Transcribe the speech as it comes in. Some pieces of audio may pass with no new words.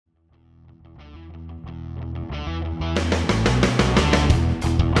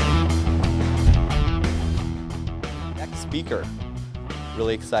speaker.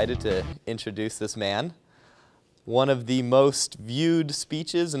 Really excited to introduce this man. One of the most viewed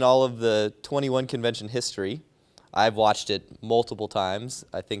speeches in all of the 21 convention history. I've watched it multiple times.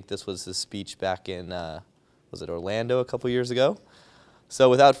 I think this was his speech back in, was it Orlando a couple years ago? So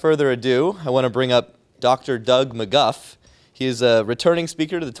without further ado, I want to bring up Dr. Doug McGuff. He is a returning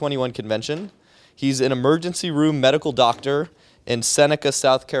speaker to the 21 convention. He's an emergency room medical doctor in Seneca,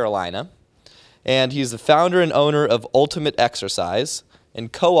 South Carolina. And he's the founder and owner of Ultimate Exercise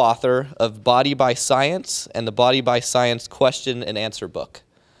and co-author of Body by Science and the Body by Science Question and Answer book.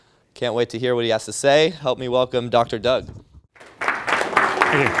 Can't wait to hear what he has to say. Help me welcome Dr. Doug.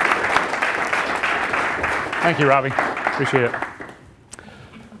 Thank you. Thank you, Robbie. Appreciate it.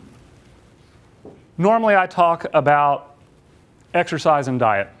 Normally I talk about exercise and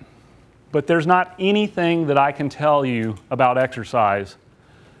diet, but there's not anything that I can tell you about exercise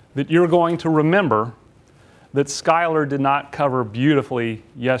that you're going to remember that Skylar did not cover beautifully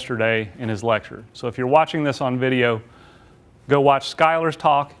yesterday in his lecture. So if you're watching this on video, go watch Skylar's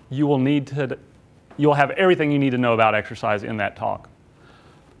talk. You'll have everything you need to know about exercise in that talk.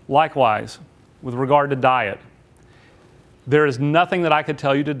 Likewise, with regard to diet, there is nothing that I could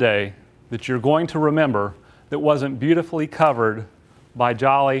tell you today that you're going to remember that wasn't beautifully covered by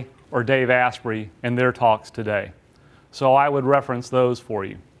Jolly or Dave Asprey in their talks today. So I would reference those for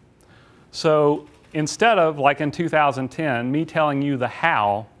you. So instead of, like in 2010, me telling you the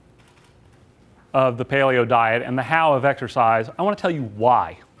how of the paleo diet and the how of exercise, I want to tell you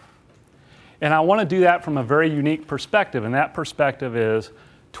why. And I want to do that from a very unique perspective, and that perspective is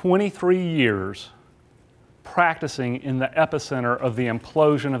 23 years practicing in the epicenter of the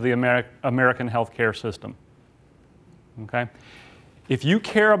implosion of the American healthcare system. Okay? If you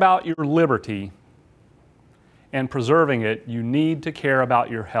care about your liberty and preserving it, you need to care about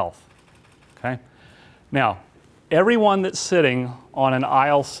your health. Okay? Now, everyone that's sitting on an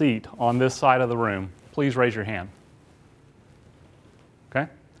aisle seat on this side of the room, please raise your hand. Okay?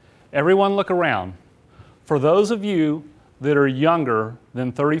 Everyone look around. For those of you that are younger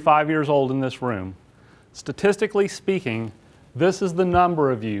than 35 years old in this room, statistically speaking, this is the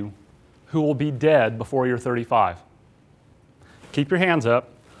number of you who will be dead before you're 35. Keep your hands up.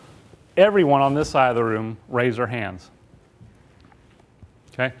 Everyone on this side of the room, raise their hands.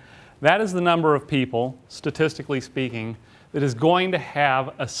 Okay? That is the number of people, statistically speaking, that is going to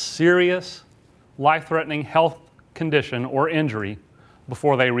have a serious, life-threatening health condition or injury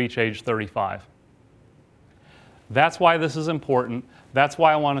before they reach age 35. That's why this is important. That's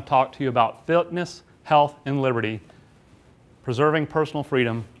why I want to talk to you about fitness, health, and liberty, preserving personal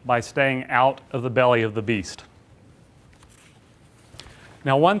freedom by staying out of the belly of the beast.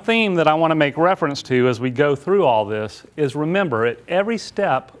 Now, one theme that I want to make reference to as we go through all this is remember, at every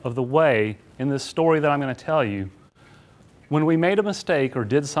step of the way in this story that I'm going to tell you, when we made a mistake or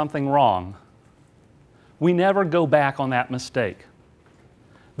did something wrong, we never go back on that mistake.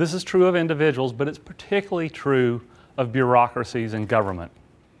 This is true of individuals, but it's particularly true of bureaucracies and government.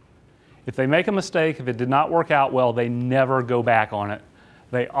 If they make a mistake, if it did not work out well, they never go back on it.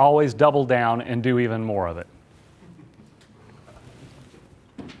 They always double down and do even more of it.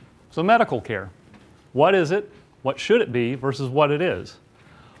 So medical care. What is it? What should it be versus what it is?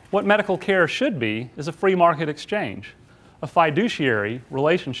 What medical care should be is a free market exchange, a fiduciary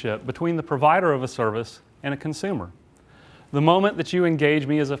relationship between the provider of a service and a consumer. The moment that you engage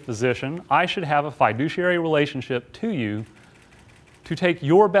me as a physician, I should have a fiduciary relationship to you to take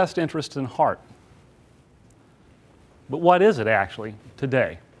your best interests in heart. But what is it actually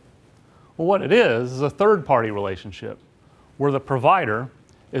today? Well, what it is a third-party relationship where the provider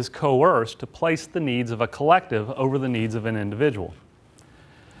is coerced to place the needs of a collective over the needs of an individual.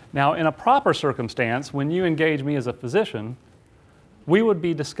 Now, in a proper circumstance, when you engage me as a physician, we would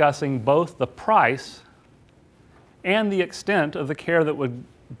be discussing both the price and the extent of the care that would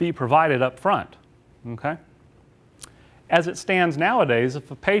be provided up front. Okay? As it stands nowadays,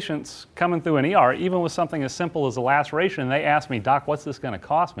 if a patient's coming through an ER, even with something as simple as a laceration, and they ask me, "Doc, what's this going to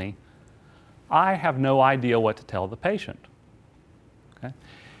cost me?" I have no idea what to tell the patient. Okay?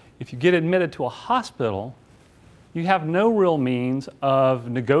 If you get admitted to a hospital, you have no real means of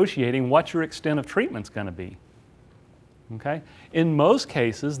negotiating what your extent of treatment's going to be. Okay? In most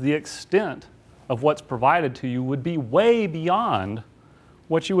cases, the extent of what's provided to you would be way beyond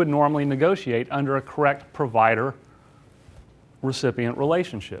what you would normally negotiate under a correct provider-recipient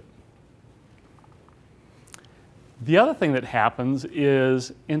relationship. The other thing that happens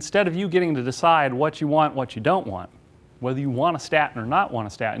is instead of you getting to decide what you want, what you don't want, whether you want a statin or not want a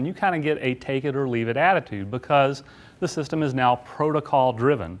statin, you kind of get a take it or leave it attitude because the system is now protocol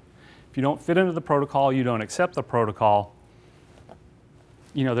driven. If you don't fit into the protocol, you don't accept the protocol,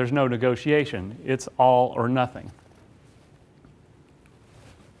 there's no negotiation. It's all or nothing.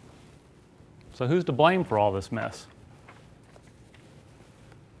 So who's to blame for all this mess?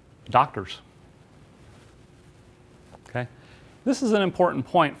 Doctors. Okay? This is an important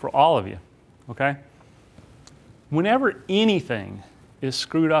point for all of you. Okay? Whenever anything is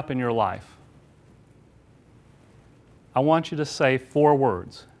screwed up in your life, I want you to say 4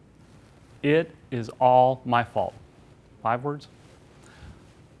 words. It is all my fault. 5 words?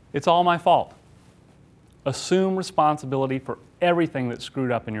 It's all my fault. Assume responsibility for everything that's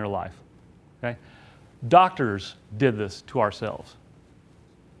screwed up in your life. Okay? Doctors did this to ourselves.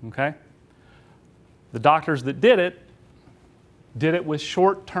 Okay? The doctors that did it with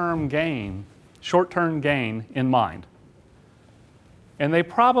short-term gain in mind. And they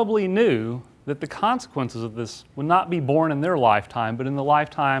probably knew that the consequences of this would not be born in their lifetime, but in the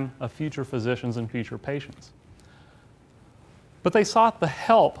lifetime of future physicians and future patients. But they sought the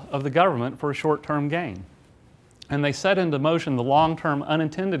help of the government for a short-term gain. And they set into motion the long-term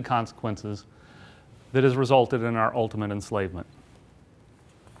unintended consequences that has resulted in our ultimate enslavement.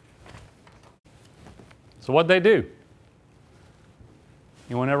 So what'd they do?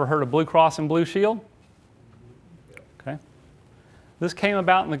 Anyone ever heard of Blue Cross and Blue Shield? Okay. This came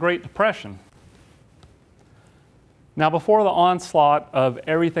about in the Great Depression. Now, before the onslaught of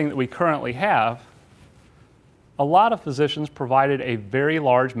everything that we currently have, a lot of physicians provided a very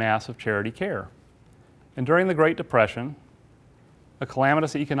large mass of charity care. And during the Great Depression, a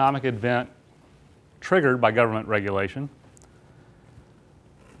calamitous economic event triggered by government regulation,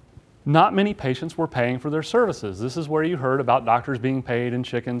 not many patients were paying for their services. This is where you heard about doctors being paid in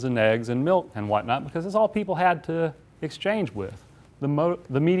chickens and eggs and milk and whatnot, because it's all people had to exchange with. The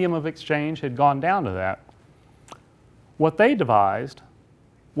medium of exchange had gone down to that. What they devised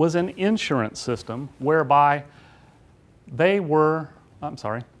was an insurance system whereby they were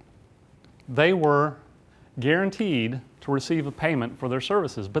guaranteed to receive a payment for their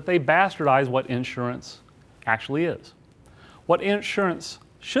services, but they bastardized what insurance actually is. What insurance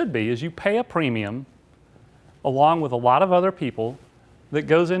should be is you pay a premium along with a lot of other people that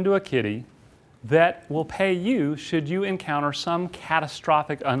goes into a kitty that will pay you should you encounter some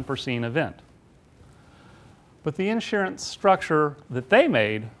catastrophic unforeseen event. But the insurance structure that they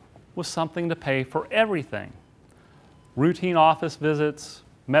made was something to pay for everything. Routine office visits,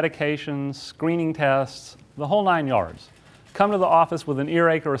 medications, screening tests, the whole 9 yards. Come to the office with an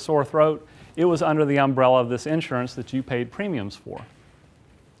earache or a sore throat, it was under the umbrella of this insurance that you paid premiums for.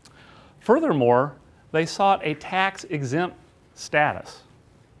 Furthermore, they sought a tax-exempt status.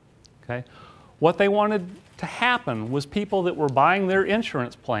 Okay? What they wanted to happen was people that were buying their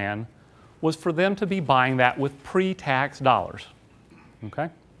insurance plan was for them to be buying that with pre-tax dollars. Okay?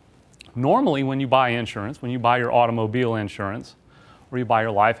 Normally, when you buy insurance, when you buy your automobile insurance or you buy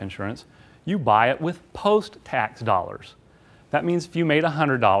your life insurance, you buy it with post-tax dollars. That means if you made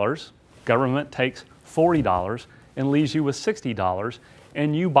 $100, government takes $40 and leaves you with $60,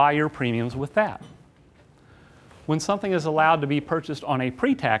 and you buy your premiums with that. When something is allowed to be purchased on a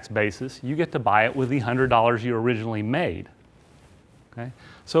pre-tax basis, you get to buy it with the $100 you originally made. Okay?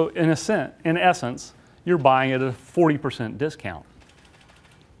 So in essence, you're buying it at a 40% discount.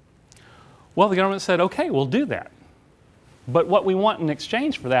 Well, the government said, okay, we'll do that. But what we want in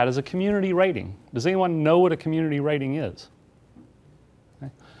exchange for that is a community rating. Does anyone know what a community rating is?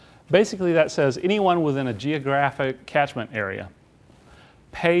 Okay. Basically, that says anyone within a geographic catchment area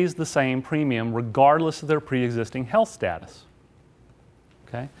pays the same premium regardless of their pre-existing health status.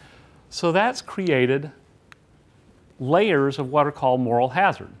 Okay? So that's created layers of what are called moral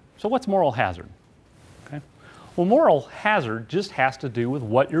hazard. So what's moral hazard? Okay? Well, moral hazard just has to do with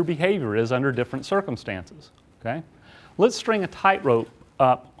what your behavior is under different circumstances. Okay? Let's string a tightrope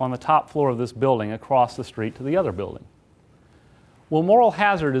up on the top floor of this building across the street to the other building. Well, moral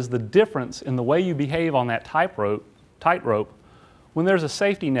hazard is the difference in the way you behave on that tightrope when there's a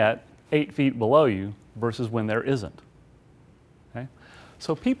safety net 8 feet below you versus when there isn't. Okay?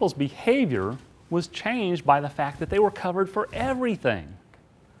 So people's behavior was changed by the fact that they were covered for everything.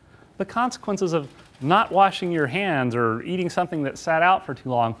 The consequences of not washing your hands or eating something that sat out for too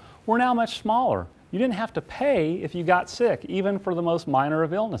long were now much smaller. You didn't have to pay if you got sick, even for the most minor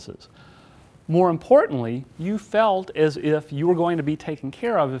of illnesses. More importantly, you felt as if you were going to be taken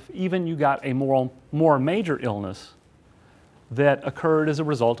care of if even you got a more major illness that occurred as a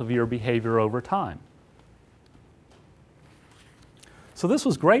result of your behavior over time. So this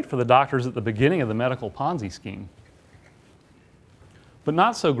was great for the doctors at the beginning of the medical Ponzi scheme, but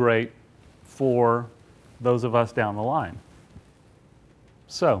not so great for those of us down the line.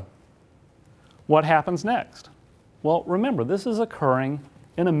 So, what happens next? Well, remember, this is occurring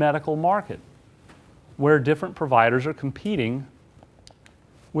in a medical market where different providers are competing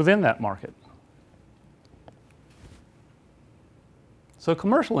within that market. So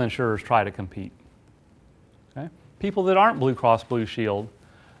commercial insurers try to compete. Okay? People that aren't Blue Cross Blue Shield,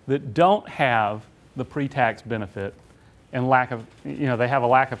 that don't have the pre-tax benefit and they have a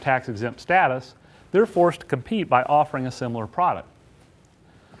lack of tax-exempt status, they're forced to compete by offering a similar product.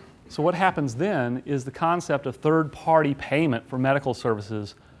 So what happens then is the concept of third-party payment for medical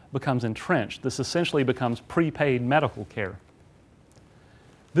services becomes entrenched. This essentially becomes prepaid medical care.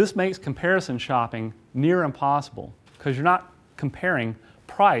 This makes comparison shopping near impossible because you're not comparing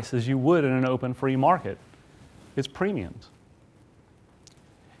price as you would in an open free market. It's premiums.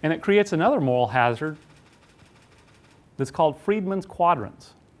 And it creates another moral hazard that's called Friedman's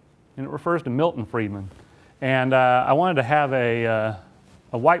quadrants. And it refers to Milton Friedman. And I wanted to have a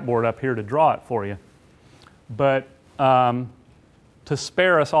whiteboard up here to draw it for you. But to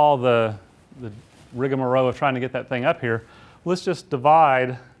spare us all the rigmarole of trying to get that thing up here, let's just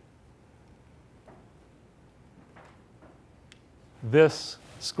divide this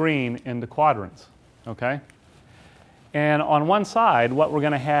screen into quadrants, okay? And on one side, what we're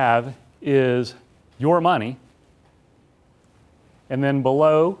going to have is your money, and then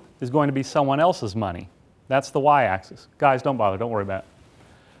below is going to be someone else's money. That's the y-axis. Guys, don't bother, don't worry about it.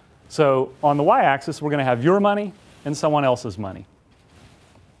 So on the y-axis, we're going to have your money and someone else's money.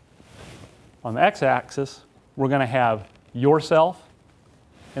 On the x-axis, we're going to have yourself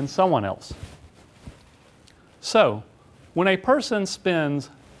and someone else. So when a person spends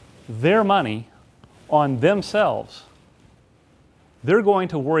their money on themselves, they're going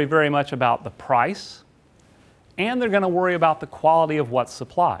to worry very much about the price, and they're going to worry about the quality of what's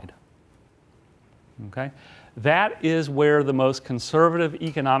supplied. Okay? That is where the most conservative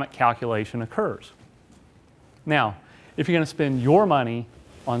economic calculation occurs. Now, if you're going to spend your money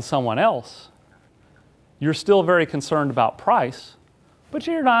on someone else, you're still very concerned about price, but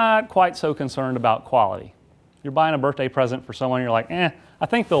you're not quite so concerned about quality. You're buying a birthday present for someone, you're like, I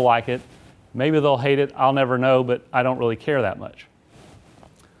think they'll like it. Maybe they'll hate it, I'll never know, but I don't really care that much.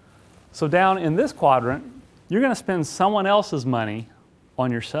 So down in this quadrant, you're going to spend someone else's money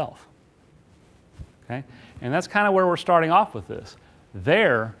on yourself. Okay? And that's kind of where we're starting off with this.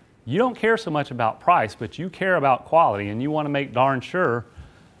 There, you don't care so much about price, but you care about quality, and you want to make darn sure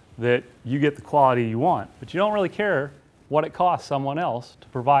that you get the quality you want. But you don't really care what it costs someone else to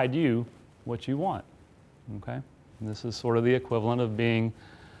provide you what you want. Okay? And this is sort of the equivalent of being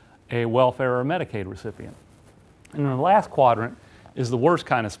a welfare or Medicaid recipient. And then the last quadrant is the worst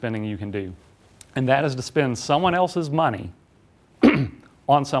kind of spending you can do. And that is to spend someone else's money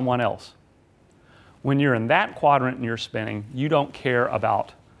on someone else. When you're in that quadrant and you're spending, you don't care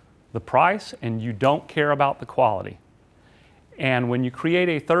about the price and you don't care about the quality. And when you create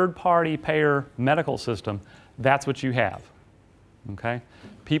a third-party payer medical system, that's what you have. Okay?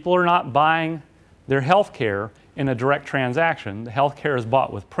 People are not buying their health care in a direct transaction. The health care is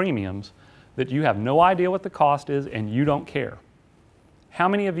bought with premiums that you have no idea what the cost is and you don't care. How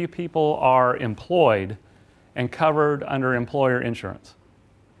many of you people are employed and covered under employer insurance?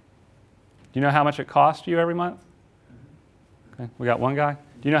 Do you know how much it costs you every month? Okay, we got one guy.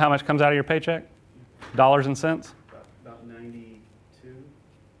 Do you know how much comes out of your paycheck? Dollars and cents? About 92,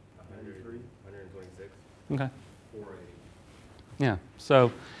 103, 126. Okay. 480. Yeah, so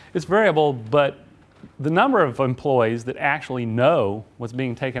it's variable, but the number of employees that actually know what's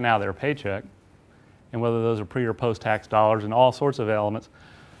being taken out of their paycheck, and whether those are pre or post-tax dollars and all sorts of elements.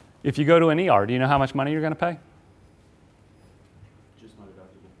 If you go to an ER, do you know how much money you're going to pay? Just my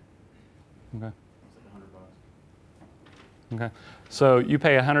deductible. Okay. It's like $100. Okay. So you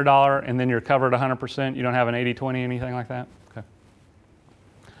pay $100 and then you're covered 100%. You don't have an 80-20, anything like that? Okay.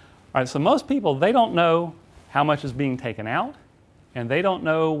 All right, so most people, they don't know how much is being taken out, and they don't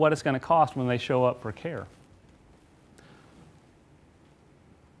know what it's going to cost when they show up for care.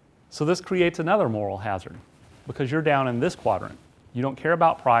 So this creates another moral hazard because you're down in this quadrant. You don't care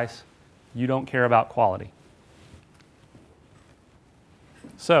about price. You don't care about quality.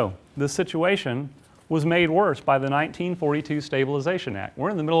 So this situation was made worse by the 1942 Stabilization Act. We're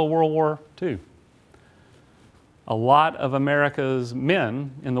in the middle of World War II. A lot of America's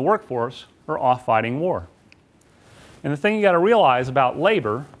men in the workforce are off fighting war. And the thing you got to realize about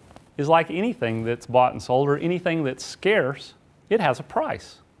labor is like anything that's bought and sold or anything that's scarce, it has a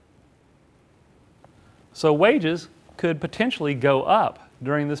price. So wages could potentially go up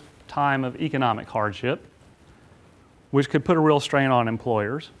during this time of economic hardship, which could put a real strain on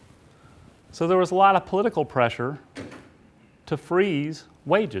employers. So there was a lot of political pressure to freeze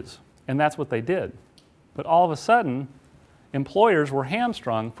wages, and that's what they did. But all of a sudden, employers were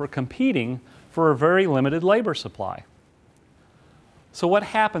hamstrung for competing for a very limited labor supply. So what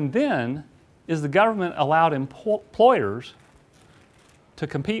happened then is the government allowed employers to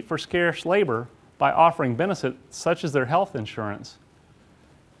compete for scarce labor by offering benefits such as their health insurance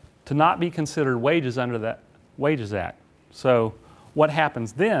to not be considered wages under that Wages Act. So what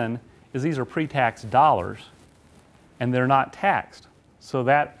happens then is these are pre-tax dollars and they're not taxed. So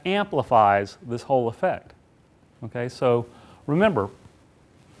that amplifies this whole effect. Okay, so remember,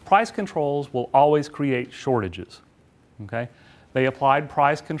 price controls will always create shortages. Okay? They applied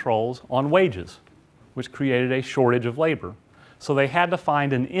price controls on wages, which created a shortage of labor. So they had to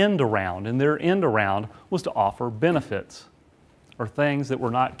find an end around, and their end around was to offer benefits or things that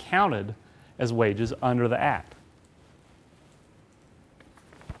were not counted as wages under the Act.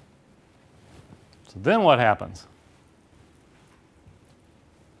 So then what happens?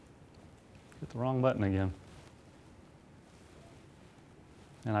 Hit the wrong button again.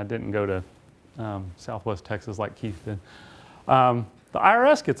 And I didn't go to Southwest Texas like Keith did. The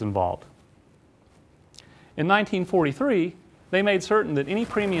IRS gets involved. In 1943, they made certain that any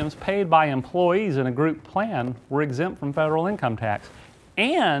premiums paid by employees in a group plan were exempt from federal income tax.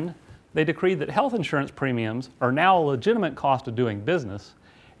 And they decreed that health insurance premiums are now a legitimate cost of doing business,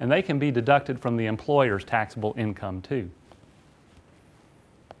 and they can be deducted from the employer's taxable income too.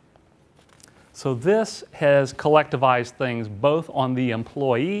 So this has collectivized things both on the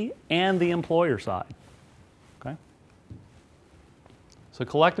employee and the employer side. Okay? So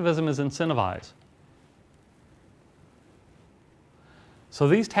collectivism is incentivized. So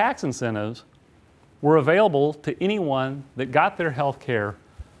these tax incentives were available to anyone that got their health care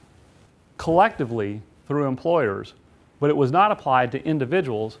collectively through employers, but it was not applied to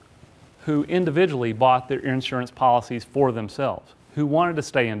individuals who individually bought their insurance policies for themselves, who wanted to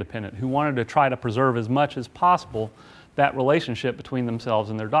stay independent, who wanted to try to preserve as much as possible that relationship between themselves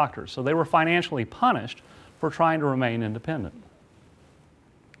and their doctors. So they were financially punished for trying to remain independent.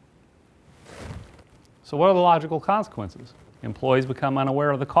 So what are the logical consequences? Employees become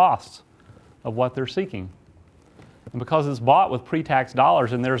unaware of the costs of what they're seeking. And because it's bought with pre-tax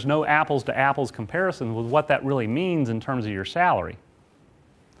dollars and there's no apples to apples comparison with what that really means in terms of your salary,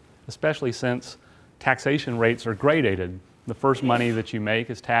 especially since taxation rates are gradated. The first money that you make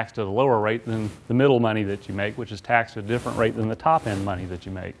is taxed at a lower rate than the middle money that you make, which is taxed at a different rate than the top end money that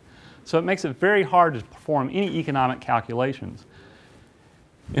you make. So it makes it very hard to perform any economic calculations.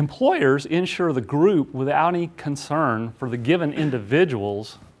 Employers insure the group without any concern for the given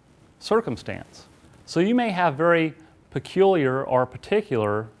individual's circumstance. So you may have very peculiar or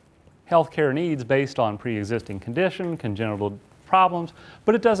particular healthcare needs based on pre-existing condition, congenital problems,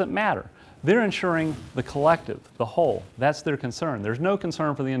 but it doesn't matter. They're insuring the collective, the whole. That's their concern. There's no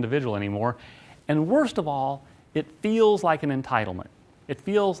concern for the individual anymore. And worst of all, it feels like an entitlement. It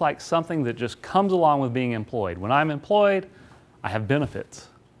feels like something that just comes along with being employed. When I'm employed, I have benefits.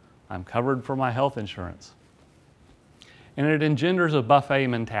 I'm covered for my health insurance. And it engenders a buffet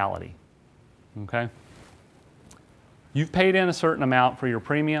mentality. Okay? You've paid in a certain amount for your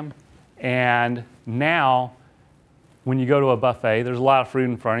premium, and now when you go to a buffet, there's a lot of food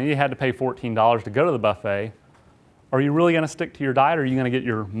in front of you. You had to pay $14 to go to the buffet. Are you really going to stick to your diet, or are you going to get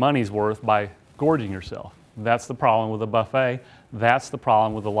your money's worth by gorging yourself? That's the problem with a buffet. That's the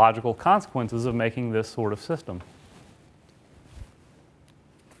problem with the logical consequences of making this sort of system.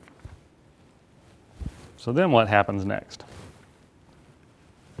 So then what happens next?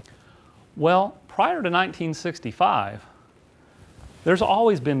 Well, prior to 1965, there's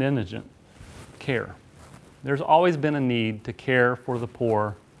always been indigent care. There's always been a need to care for the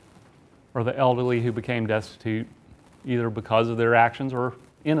poor or the elderly who became destitute either because of their actions or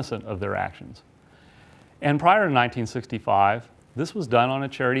innocent of their actions. And prior to 1965, this was done on a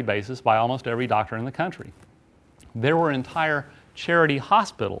charity basis by almost every doctor in the country. There were entire charity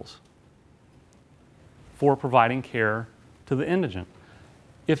hospitals for providing care to the indigent.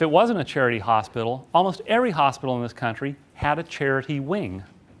 If it wasn't a charity hospital, almost every hospital in this country had a charity wing,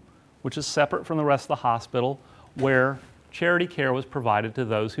 which is separate from the rest of the hospital, where charity care was provided to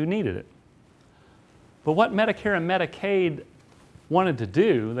those who needed it. But what Medicare and Medicaid wanted to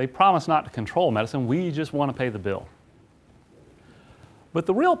do, they promised not to control medicine, we just want to pay the bill. But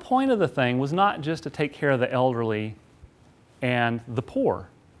the real point of the thing was not just to take care of the elderly and the poor.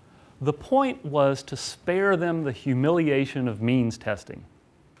 The point was to spare them the humiliation of means testing,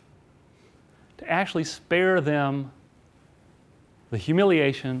 to actually spare them the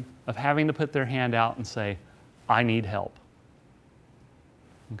humiliation of having to put their hand out and say, I need help.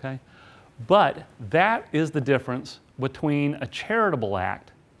 Okay? But that is the difference between a charitable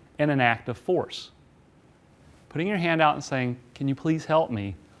act and an act of force. putting your hand out and saying, can you please help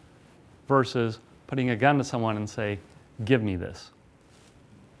me, versus putting a gun to someone and say, give me this.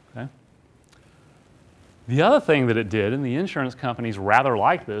 Okay? The other thing that it did, and the insurance companies rather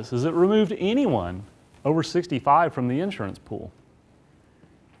like this, is it removed anyone over 65 from the insurance pool.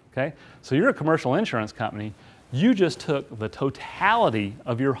 Okay? So you're a commercial insurance company. You just took the totality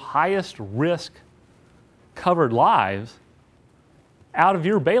of your highest risk covered lives out of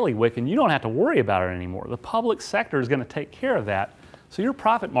your bailiwick, and you don't have to worry about it anymore. The public sector is going to take care of that, so your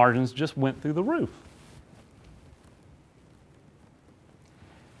profit margins just went through the roof.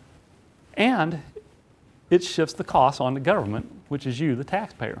 And it shifts the cost on the government, which is you, the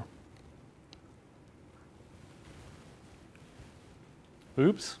taxpayer.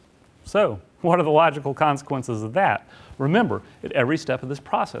 Oops. So, what are the logical consequences of that? Remember, at every step of this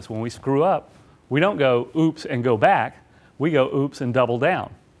process, when we screw up, we don't go oops and go back. We go oops and double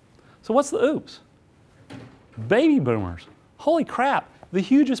down. So what's the oops? Baby boomers. Holy crap, the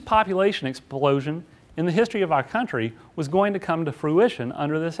hugest population explosion in the history of our country was going to come to fruition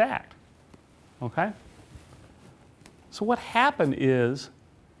under this act. Okay? So what happened is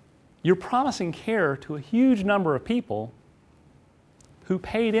you're promising care to a huge number of people who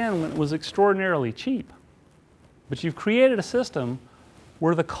paid in when it was extraordinarily cheap. But you've created a system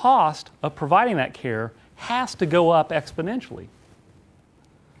where the cost of providing that care has to go up exponentially.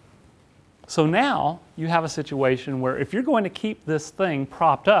 So now you have a situation where if you're going to keep this thing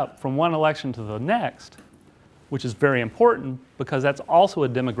propped up from one election to the next, which is very important because that's also a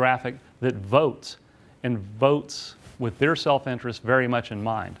demographic that votes, and votes with their self-interest very much in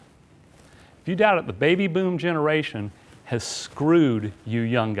mind. If you doubt it, the baby boom generation has screwed you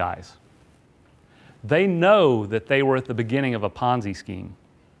young guys. They know that they were at the beginning of a Ponzi scheme,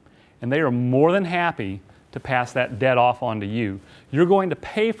 and they are more than happy to pass that debt off onto you. You're going to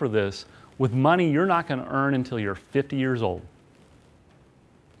pay for this with money you're not going to earn until you're 50 years old.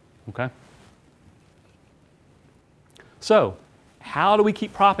 Okay? So, how do we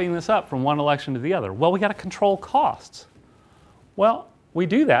keep propping this up from one election to the other? Well, we got to control costs. Well, we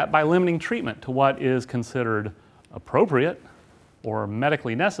do that by limiting treatment to what is considered appropriate or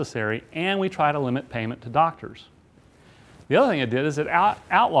medically necessary, and we try to limit payment to doctors. The other thing it did is it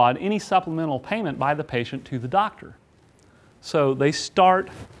outlawed any supplemental payment by the patient to the doctor. So they start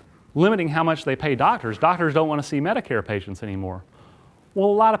limiting how much they pay doctors. Doctors don't want to see Medicare patients anymore. Well,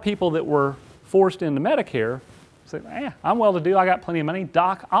 a lot of people that were forced into Medicare say, I'm well-to-do, I got plenty of money.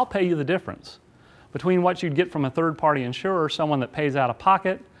 Doc, I'll pay you the difference between what you'd get from a third-party insurer, someone that pays out of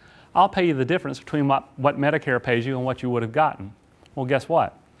pocket. I'll pay you the difference between what Medicare pays you and what you would have gotten. Well, guess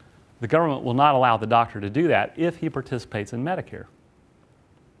what? The government will not allow the doctor to do that if he participates in Medicare.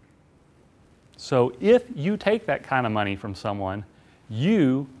 So if you take that kind of money from someone,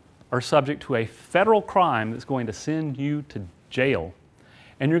 you are subject to a federal crime that's going to send you to jail.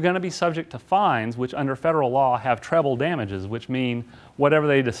 And you're going to be subject to fines, which under federal law have treble damages, which mean whatever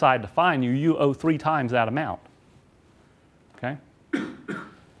they decide to fine you, you owe 3 times that amount. Okay?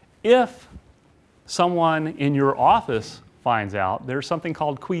 If someone in your office finds out, there's something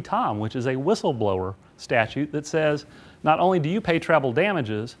called qui tam, which is a whistleblower statute that says not only do you pay treble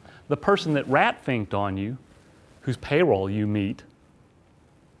damages, the person that rat-finked on you, whose payroll you meet,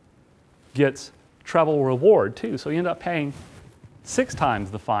 gets treble reward too. So you end up paying 6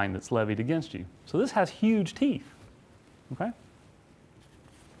 times the fine that's levied against you. So this has huge teeth. Okay?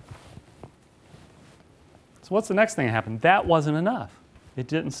 So what's the next thing that happened? That wasn't enough. It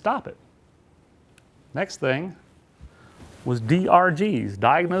didn't stop it. Next thing was DRGs,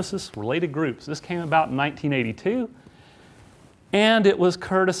 diagnosis-related groups. This came about in 1982, and it was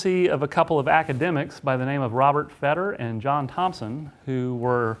courtesy of a couple of academics by the name of Robert Fetter and John Thompson, who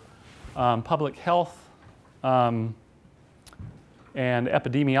were public health and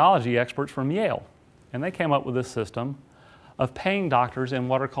epidemiology experts from Yale. And they came up with this system of paying doctors in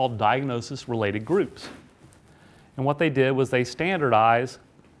what are called diagnosis-related groups. And what they did was they standardized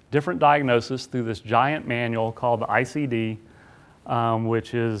different diagnoses through this giant manual called the ICD,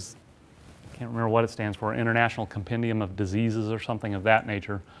 which is, I can't remember what it stands for, International Compendium of Diseases or something of that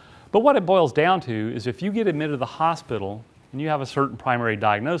nature. But what it boils down to is if you get admitted to the hospital and you have a certain primary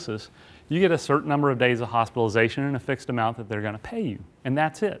diagnosis, you get a certain number of days of hospitalization and a fixed amount that they're going to pay you. And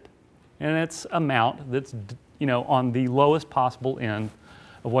that's it. And it's amount that's, on the lowest possible end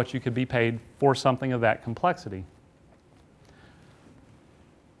of what you could be paid for something of that complexity.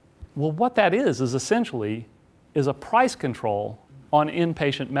 Well, what that is essentially a price control on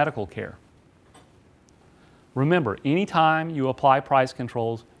inpatient medical care. Remember, anytime you apply price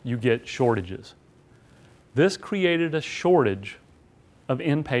controls, you get shortages. This created a shortage of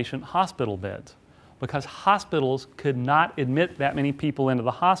inpatient hospital beds. because hospitals could not admit that many people into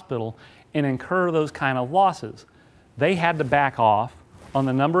the hospital and incur those kind of losses. They had to back off on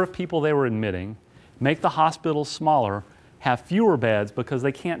the number of people they were admitting, make the hospitals smaller, have fewer beds because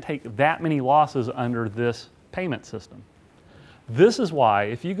they can't take that many losses under this payment system. This is why,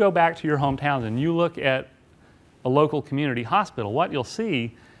 if you go back to your hometowns and you look at a local community hospital, what you'll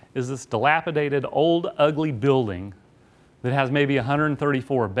see is this dilapidated, old, ugly building that has maybe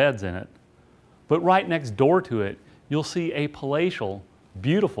 134 beds in it. But right next door to it, you'll see a palatial,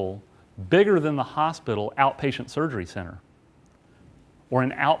 beautiful, bigger than the hospital outpatient surgery center, or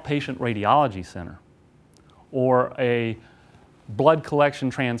an outpatient radiology center, or a blood collection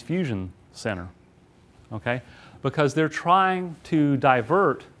transfusion center, okay? Because they're trying to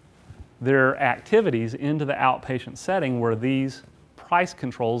divert their activities into the outpatient setting where these price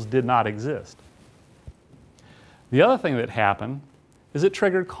controls did not exist. The other thing that happened is it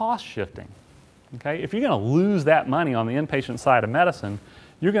triggered cost shifting. Okay? If you're going to lose that money on the inpatient side of medicine,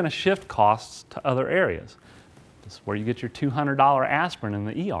 you're going to shift costs to other areas. This is where you get your $200 aspirin in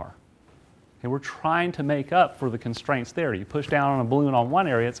the ER. Okay, we're trying to make up for the constraints there. You push down on a balloon on one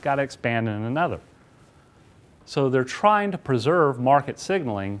area, it's got to expand in another. So they're trying to preserve market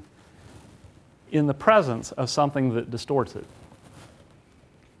signaling in the presence of something that distorts it.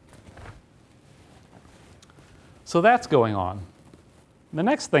 So that's going on. The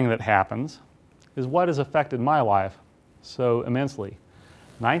next thing that happens is what has affected my life so immensely.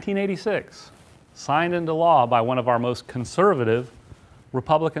 1986, signed into law by one of our most conservative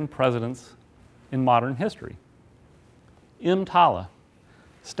Republican presidents in modern history. EMTALA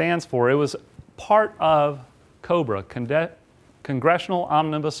stands for, it was part of COBRA, Congressional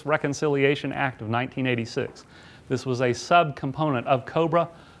Omnibus Reconciliation Act of 1986. This was a subcomponent of COBRA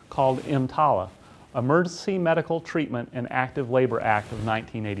called EMTALA, Emergency Medical Treatment and Active Labor Act of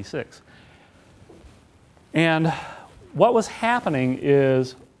 1986. And what was happening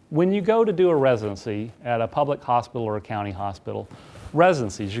is when you go to do a residency at a public hospital or a county hospital,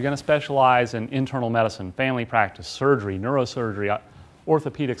 residencies, you're going to specialize in internal medicine, family practice, surgery, neurosurgery,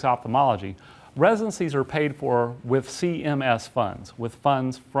 orthopedics, ophthalmology. Residencies are paid for with CMS funds, with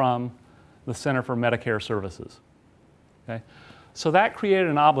funds from the Center for Medicare Services. Okay? So that created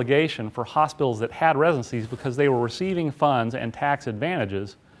an obligation for hospitals that had residencies because they were receiving funds and tax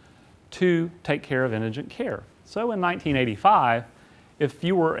advantages to take care of indigent care. So in 1985, if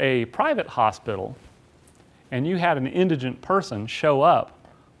you were a private hospital and you had an indigent person show up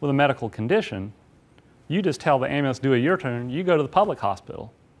with a medical condition, you just tell the ambulance, do a U-turn, you go to the public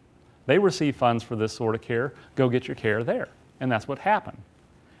hospital. They receive funds for this sort of care, go get your care there. And that's what happened.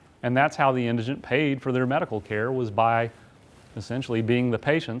 And that's how the indigent paid for their medical care, was by essentially being the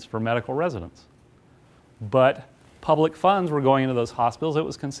patients for medical residents. But public funds were going into those hospitals, it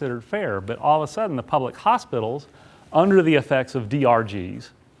was considered fair. But all of a sudden, the public hospitals, under the effects of DRGs,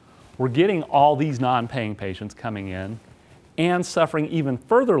 were getting all these non-paying patients coming in and suffering even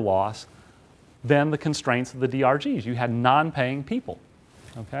further loss than the constraints of the DRGs. You had non-paying people,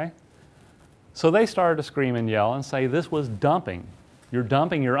 okay? So they started to scream and yell and say this was dumping. You're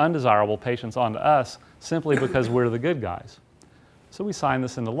dumping your undesirable patients onto us simply because we're the good guys. So we signed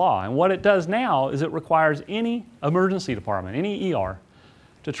this into law. And what it does now is it requires any emergency department, any ER,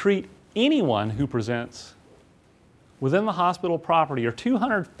 to treat anyone who presents within the hospital property or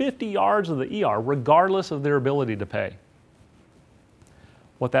 250 yards of the ER, regardless of their ability to pay.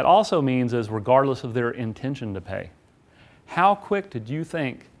 What that also means is regardless of their intention to pay. How quick did you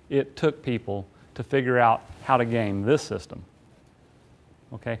think it took people to figure out how to game this system?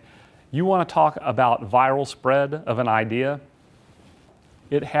 Okay, you want to talk about viral spread of an idea?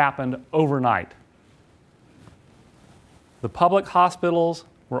 It happened overnight. The public hospitals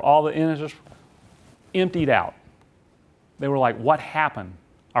where all the indigents emptied out. They were like, what happened?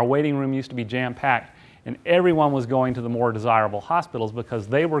 Our waiting room used to be jam-packed, and everyone was going to the more desirable hospitals because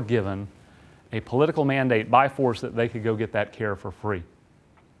they were given a political mandate by force that they could go get that care for free.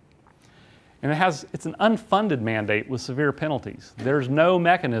 And it's an unfunded mandate with severe penalties. There's no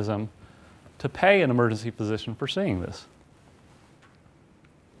mechanism to pay an emergency physician for seeing this.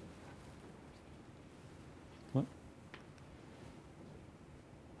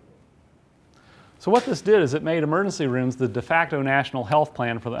 So what this did is it made emergency rooms the de facto national health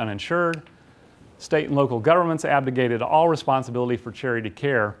plan for the uninsured. State and local governments abdicated all responsibility for charity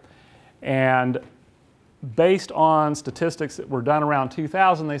care. And based on statistics that were done around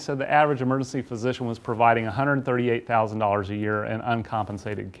 2000, they said the average emergency physician was providing $138,000 a year in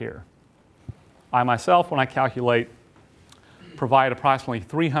uncompensated care. I myself, when I calculate, provide approximately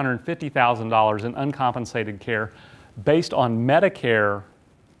 $350,000 in uncompensated care based on Medicare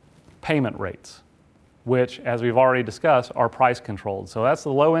payment rates. which, as we've already discussed, are price controlled. So that's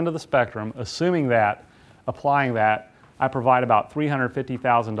the low end of the spectrum. Assuming that, applying that, I provide about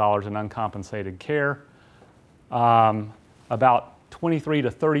 $350,000 in uncompensated care. About 23 to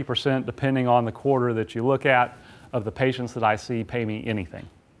 30%, depending on the quarter that you look at, of the patients that I see pay me anything.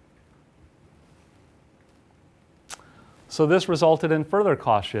 So this resulted in further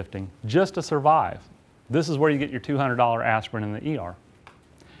cost shifting just to survive. This is where you get your $200 aspirin in the ER.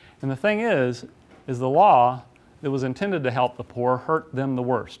 And the thing is the law that was intended to help the poor hurt them the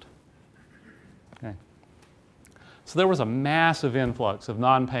worst. Okay. So there was a massive influx of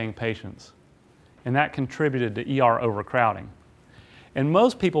non-paying patients, and that contributed to ER overcrowding. And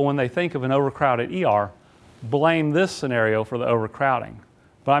most people, when they think of an overcrowded ER, blame this scenario for the overcrowding.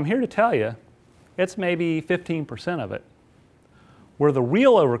 But I'm here to tell you, it's maybe 15% of it. Where the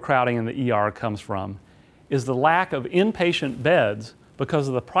real overcrowding in the ER comes from is the lack of inpatient beds because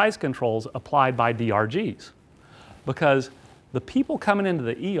of the price controls applied by DRGs. Because the people coming into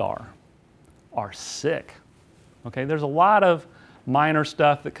the ER are sick. Okay, there's a lot of minor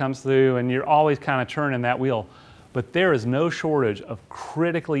stuff that comes through and you're always kind of churning that wheel. But there is no shortage of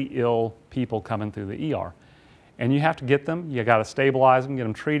critically ill people coming through the ER. And you have to get them, you got to stabilize them, get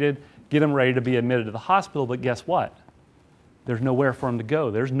them treated, get them ready to be admitted to the hospital, but guess what? There's nowhere for them to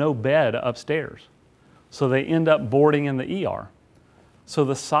go. There's no bed upstairs. So they end up boarding in the ER. So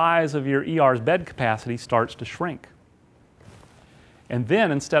the size of your ER's bed capacity starts to shrink. And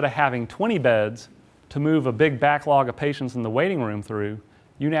then instead of having 20 beds to move a big backlog of patients in the waiting room through,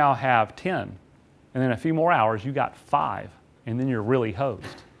 you now have 10. And then a few more hours, you got 5, and then you're really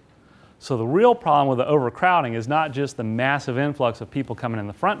hosed. So the real problem with the overcrowding is not just the massive influx of people coming in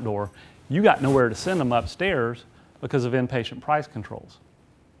the front door. You got nowhere to send them upstairs because of inpatient price controls.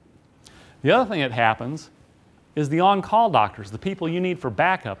 The other thing that happens is the on-call doctors, the people you need for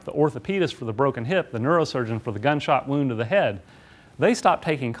backup, the orthopedist for the broken hip, the neurosurgeon for the gunshot wound to the head, they stop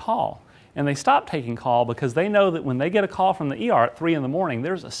taking call. And they stop taking call because they know that when they get a call from the ER at 3 in the morning,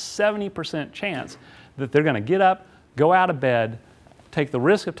 there's a 70% chance that they're going to get up, go out of bed, take the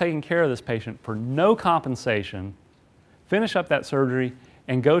risk of taking care of this patient for no compensation, finish up that surgery,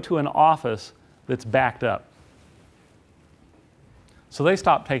 and go to an office that's backed up. So they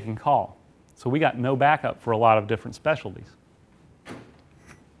stopped taking call. So we got no backup for a lot of different specialties.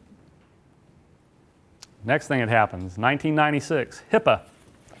 Next thing that happens, 1996, HIPAA.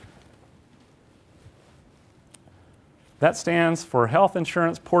 That stands for Health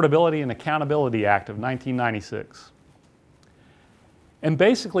Insurance Portability and Accountability Act of 1996. And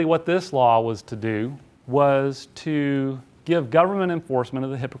basically what this law was to do was to give government enforcement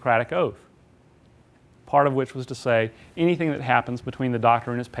of the Hippocratic Oath, part of which was to say anything that happens between the doctor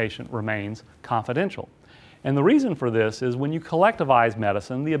and his patient remains confidential. And the reason for this is when you collectivize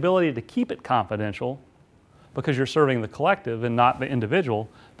medicine, the ability to keep it confidential, because you're serving the collective and not the individual,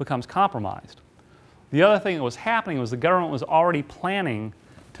 becomes compromised. The other thing that was happening was the government was already planning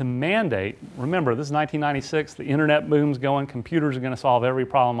to mandate, remember this is 1996, the internet boom's going, computers are going to solve every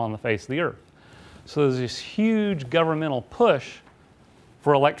problem on the face of the earth. So there's this huge governmental push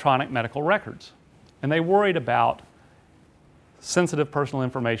for electronic medical records. And they worried about sensitive personal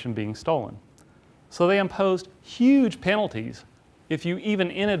information being stolen. So they imposed huge penalties if you even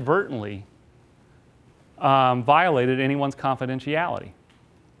inadvertently violated anyone's confidentiality.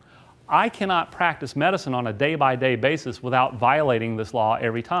 I cannot practice medicine on a day-by-day basis without violating this law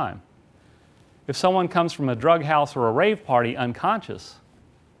every time. If someone comes from a drug house or a rave party unconscious,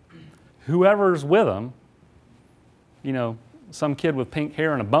 whoever's with them, you know, some kid with pink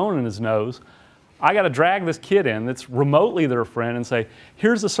hair and a bone in his nose, I got to drag this kid in that's remotely their friend and say,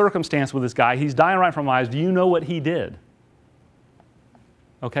 here's the circumstance with this guy. He's dying right from my eyes. Do you know what he did?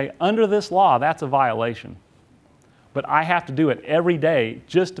 Okay, under this law, that's a violation. But I have to do it every day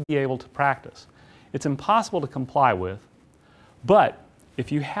just to be able to practice. It's impossible to comply with, but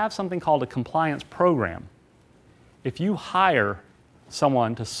if you have something called a compliance program, if you hire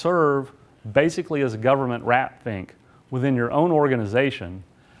someone to serve basically as a government rat fink within your own organization,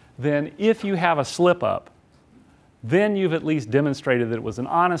 then if you have a slip-up, then you've at least demonstrated that it was an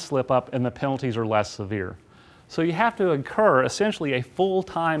honest slip-up and the penalties are less severe. So you have to incur essentially a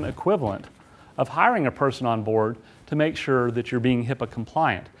full-time equivalent of hiring a person on board to make sure that you're being HIPAA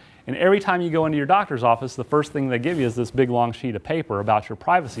compliant. And every time you go into your doctor's office, the first thing they give you is this big long sheet of paper about your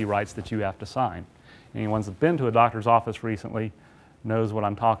privacy rights that you have to sign. Anyone that's been to a doctor's office recently knows what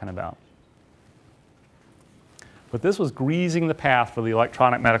I'm talking about. But this was greasing the path for the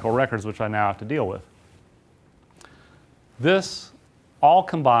electronic medical records, which I now have to deal with. This, all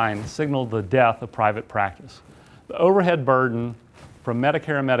combined, signaled the death of private practice. The overhead burden from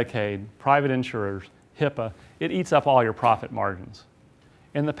Medicare and Medicaid, private insurers, HIPAA, it eats up all your profit margins.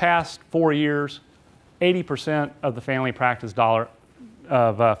 In the past 4 years, 80% of the family practice doctors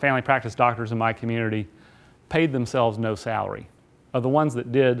in my community paid themselves no salary. Of the ones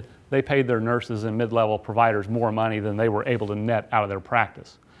that did, they paid their nurses and mid-level providers more money than they were able to net out of their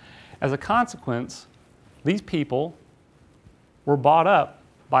practice. As a consequence, these people were bought up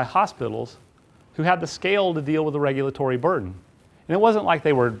by hospitals who had the scale to deal with the regulatory burden. And it wasn't like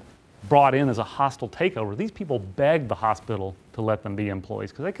they were brought in as a hostile takeover. These people begged the hospital to let them be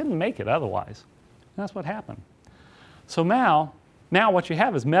employees because they couldn't make it otherwise. And that's what happened. So now what you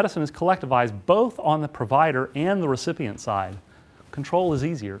have is medicine is collectivized both on the provider and the recipient side. Control is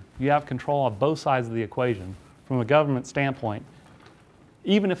easier. You have control on both sides of the equation. From a government standpoint,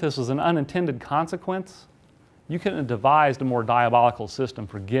 even if this was an unintended consequence, you couldn't have devised a more diabolical system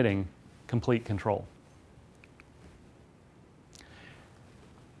for getting complete control.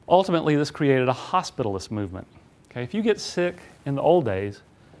 Ultimately, this created a hospitalist movement. Okay, if you get sick in the old days,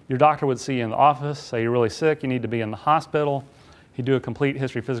 your doctor would see you in the office, say you're really sick, you need to be in the hospital. He'd do a complete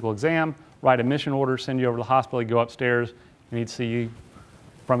history physical exam, write a admission order, send you over to the hospital, he'd go upstairs, and he'd see you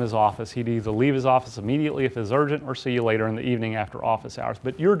from his office. He'd either leave his office immediately if it's urgent or see you later in the evening after office hours.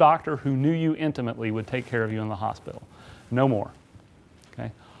 But your doctor who knew you intimately would take care of you in the hospital. No more.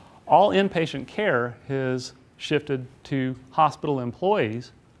 Okay? All inpatient care has shifted to hospital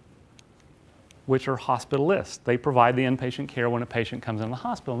employees, which are hospitalists. They provide the inpatient care when a patient comes in the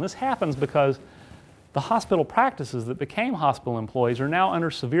hospital. And this happens because the hospital practices that became hospital employees are now under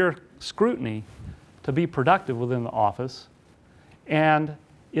severe scrutiny to be productive within the office. And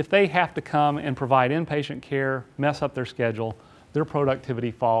if they have to come and provide inpatient care, mess up their schedule, their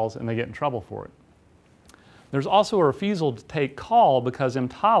productivity falls and they get in trouble for it. There's also a refusal to take call because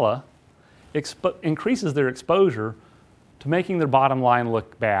EMTALA increases their exposure to making their bottom line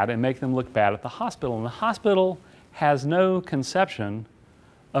look bad and make them look bad at the hospital. And the hospital has no conception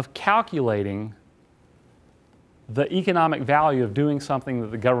of calculating the economic value of doing something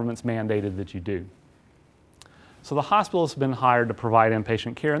that the government's mandated that you do. So the hospital has been hired to provide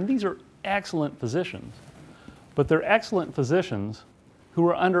inpatient care, and these are excellent physicians. But they're excellent physicians who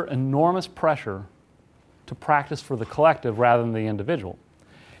are under enormous pressure to practice for the collective rather than the individual.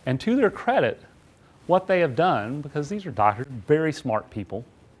 And to their credit, what they have done, because these are doctors, very smart people,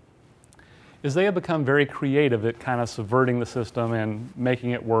 is they have become very creative at kind of subverting the system and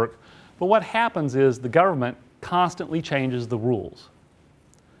making it work. But what happens is the government constantly changes the rules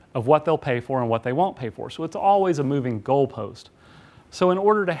of what they'll pay for and what they won't pay for. So it's always a moving goalpost. So in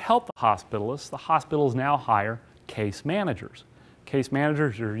order to help the hospitalists, the hospitals now hire case managers. Case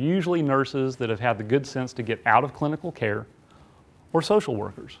managers are usually nurses that have had the good sense to get out of clinical care or social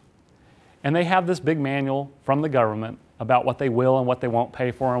workers. And they have this big manual from the government about what they will and what they won't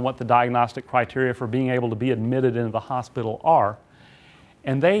pay for and what the diagnostic criteria for being able to be admitted into the hospital are.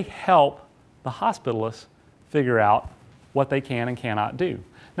 And they help the hospitalists figure out what they can and cannot do.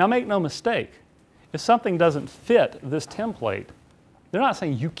 Now make no mistake, if something doesn't fit this template, they're not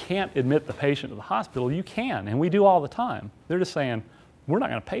saying you can't admit the patient to the hospital. You can, and we do all the time. They're just saying, we're not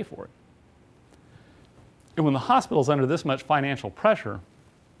going to pay for it. And when the hospital's under this much financial pressure,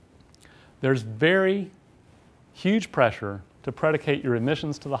 there's very huge pressure to predicate your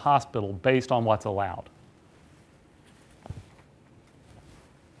admissions to the hospital based on what's allowed.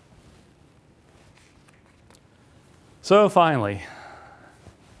 So finally,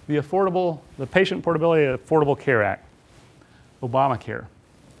 the Patient Portability and Affordable Care Act, Obamacare.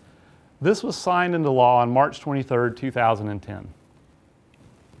 This was signed into law on March 23rd, 2010.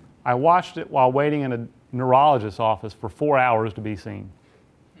 I watched it while waiting in a neurologist's office for 4 hours to be seen.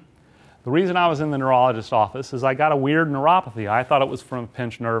 The reason I was in the neurologist's office is I got a weird neuropathy. I thought it was from a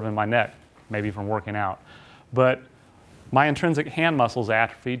pinched nerve in my neck, maybe from working out. But my intrinsic hand muscles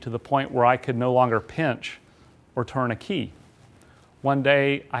atrophied to the point where I could no longer pinch or turn a key. One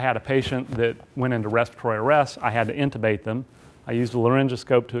day I had a patient that went into respiratory arrest. I had to intubate them. I used a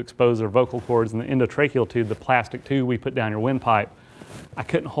laryngoscope to expose their vocal cords and the endotracheal tube, the plastic tube we put down your windpipe. I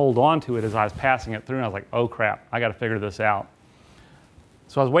couldn't hold on to it as I was passing it through, and I was like, oh crap, I got to figure this out.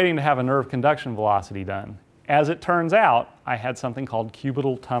 So I was waiting to have a nerve conduction velocity done. As it turns out, I had something called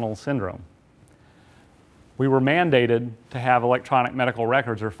cubital tunnel syndrome. We were mandated to have electronic medical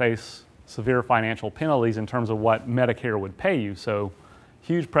records or face severe financial penalties in terms of what Medicare would pay you. So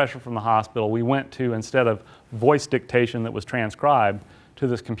huge pressure from the hospital. We went to, instead of voice dictation that was transcribed, to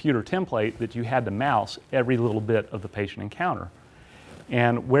this computer template that you had to mouse every little bit of the patient encounter.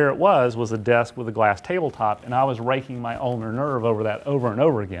 And where it was a desk with a glass tabletop, and I was raking my ulnar nerve over that over and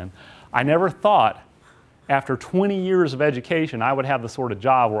over again. I never thought after 20 years of education, I would have the sort of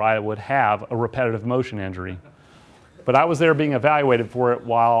job where I would have a repetitive motion injury. But I was there being evaluated for it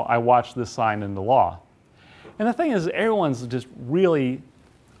while I watched this signed into law. And the thing is, everyone's just really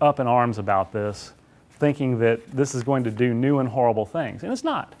up in arms about this, thinking that this is going to do new and horrible things. And it's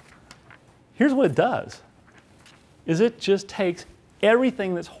not. Here's what it does, is it just takes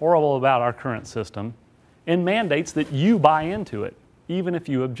everything that's horrible about our current system and mandates that you buy into it, even if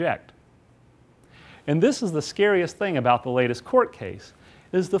you object. And this is the scariest thing about the latest court case,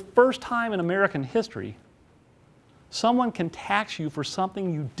 is the first time in American history someone can tax you for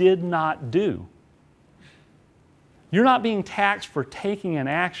something you did not do. You're not being taxed for taking an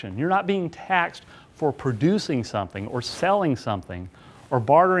action. You're not being taxed for producing something or selling something or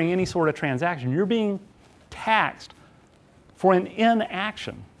bartering any sort of transaction. You're being taxed for an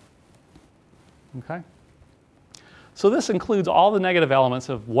inaction. Okay? So this includes all the negative elements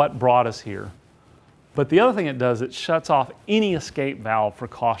of what brought us here. But the other thing it does, it shuts off any escape valve for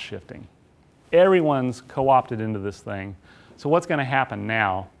cost shifting. Everyone's co-opted into this thing. So what's going to happen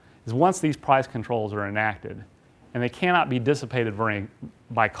now is once these price controls are enacted, and they cannot be dissipated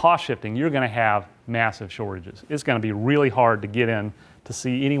by cost shifting, you're going to have massive shortages. It's going to be really hard to get in to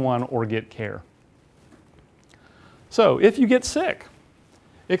see anyone or get care. So if you get sick,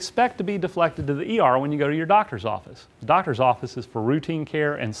 expect to be deflected to the ER when you go to your doctor's office. The doctor's office is for routine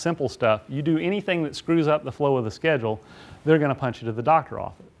care and simple stuff. You do anything that screws up the flow of the schedule, they're going to punch you to the doctor's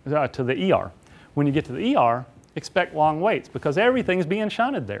office, to the ER. When you get to the ER, expect long waits because everything's being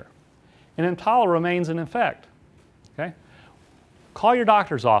shunted there. And Impala remains in effect. Okay? Call your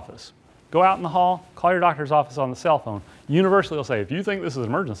doctor's office. Go out in the hall, call your doctor's office on the cell phone. Universally will say, if you think this is an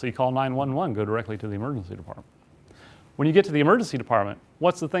emergency, call 911, go directly to the emergency department. When you get to the emergency department,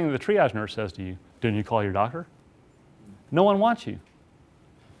 what's the thing that the triage nurse says to you? Didn't you call your doctor? No one wants you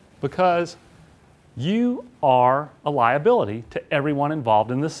because you are a liability to everyone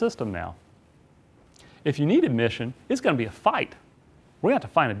involved in this system now. If you need admission, it's going to be a fight. We're going to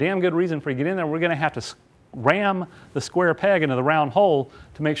have to find a damn good reason for you to get in there. We're going to have to ram the square peg into the round hole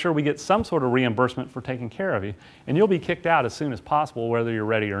to make sure we get some sort of reimbursement for taking care of you. And you'll be kicked out as soon as possible, whether you're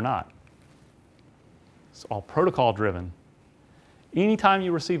ready or not. It's all protocol driven. Anytime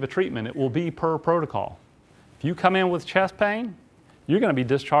you receive a treatment, it will be per protocol. If you come in with chest pain, you're going to be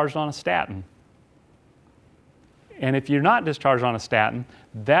discharged on a statin. And if you're not discharged on a statin,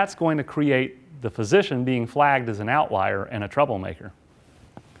 that's going to create the physician being flagged as an outlier and a troublemaker.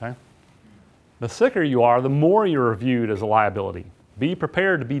 Okay? The sicker you are, the more you're viewed as a liability. Be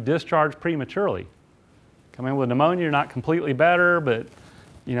prepared to be discharged prematurely. Come in with pneumonia, you're not completely better, but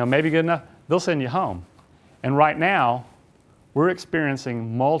maybe good enough, they'll send you home. And right now, we're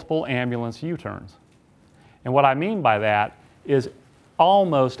experiencing multiple ambulance U-turns. And what I mean by that is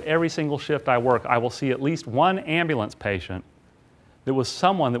almost every single shift I work, I will see at least one ambulance patient that was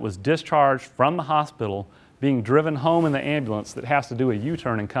someone that was discharged from the hospital being driven home in the ambulance that has to do a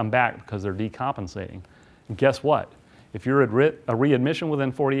U-turn and come back because they're decompensating. And guess what? If you're at a readmission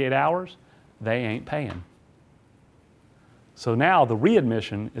within 48 hours, they ain't paying. So now the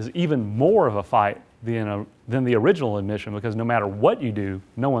readmission is even more of a fight than the original admission because no matter what you do,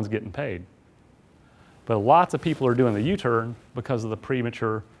 no one's getting paid. But lots of people are doing the U-turn because of the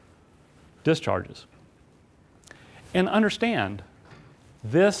premature discharges. And understand,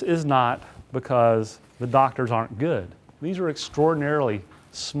 this is not because the doctors aren't good. These are extraordinarily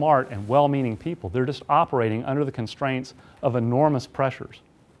smart and well-meaning people. They're just operating under the constraints of enormous pressures.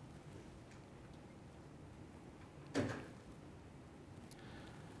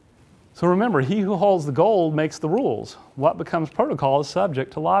 So remember, he who holds the gold makes the rules. What becomes protocol is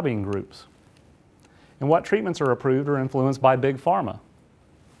subject to lobbying groups. And what treatments are approved are influenced by big pharma.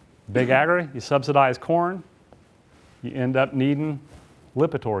 Big agri, you subsidize corn, you end up needing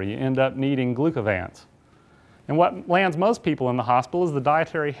Lipitor, you end up needing Glucovance. And what lands most people in the hospital is the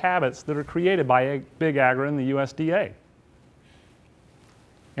dietary habits that are created by big agri and the USDA.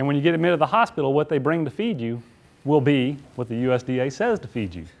 And when you get admitted to the hospital, what they bring to feed you will be what the USDA says to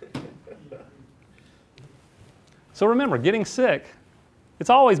feed you. So remember, getting sick,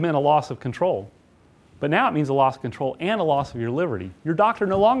 it's always meant a loss of control. But now it means a loss of control and a loss of your liberty. Your doctor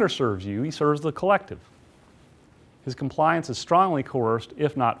no longer serves you, he serves the collective. His compliance is strongly coerced,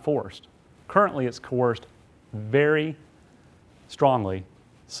 if not forced. Currently it's coerced very strongly.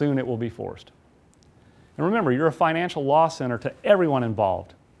 Soon it will be forced. And remember, you're a financial loss center to everyone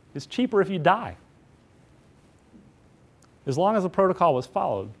involved. It's cheaper if you die. As long as the protocol was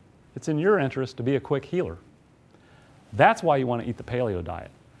followed, it's in your interest to be a quick healer. That's why you want to eat the paleo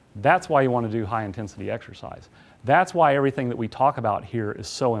diet. That's why you want to do high-intensity exercise. That's why everything that we talk about here is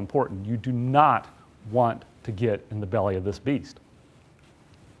so important. You do not want to get in the belly of this beast.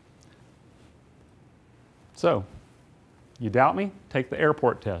 So, you doubt me? Take the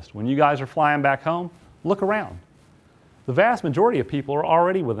airport test. When you guys are flying back home, look around. The vast majority of people are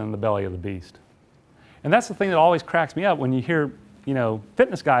already within the belly of the beast. And that's the thing that always cracks me up when you hear,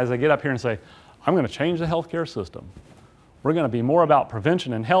 fitness guys that get up here and say, I'm going to change the healthcare system. We're going to be more about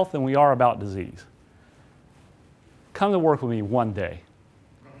prevention and health than we are about disease. Come to work with me one day.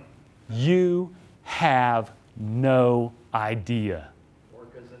 You have no idea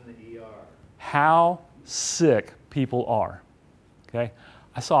how sick people are. Okay?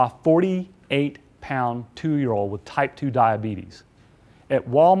 I saw a 48-pound 2-year-old with type 2 diabetes. At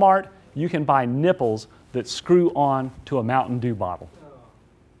Walmart, you can buy nipples that screw on to a Mountain Dew bottle.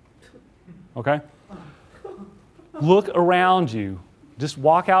 Okay? Look around you. Just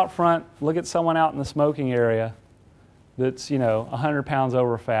walk out front, look at someone out in the smoking area that's, 100 pounds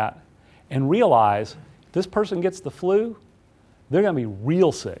over fat, and realize this person gets the flu, they're going to be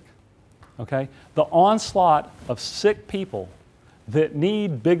real sick. Okay? The onslaught of sick people that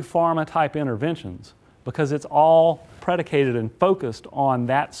need big pharma type interventions, because it's all predicated and focused on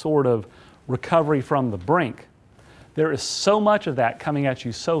that sort of recovery from the brink. There is so much of that coming at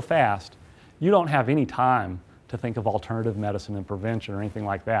you so fast, you don't have any time to think of alternative medicine and prevention or anything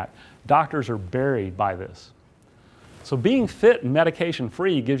like that. Doctors are buried by this. So being fit and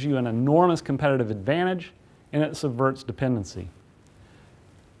medication-free gives you an enormous competitive advantage, and it subverts dependency.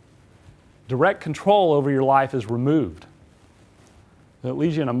 Direct control over your life is removed. It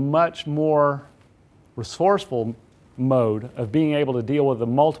leaves you in a much more resourceful mode of being able to deal with the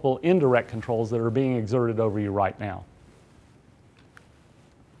multiple indirect controls that are being exerted over you right now.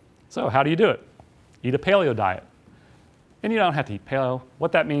 So how do you do it? Eat a paleo diet. And you don't have to eat paleo.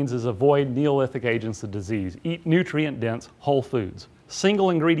 What that means is avoid Neolithic agents of disease. Eat nutrient-dense whole foods.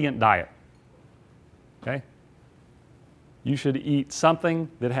 Single ingredient diet. Okay? You should eat something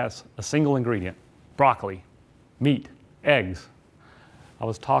that has a single ingredient. Broccoli, meat, eggs. I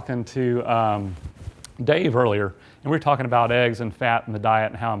was talking to Dave earlier, and we were talking about eggs and fat in the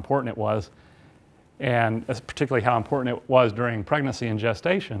diet and how important it was, and particularly how important it was during pregnancy and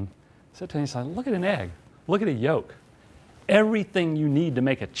gestation. I said to him, he said, look at an egg, look at a yolk. Everything you need to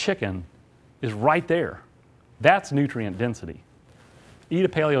make a chicken is right there. That's nutrient density. Eat a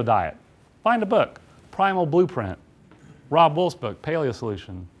paleo diet. Find a book, Primal Blueprint, Rob Wolf's book, Paleo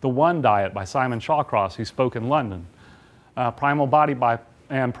Solution, The One Diet by Simon Shawcross, who spoke in London, Primal Body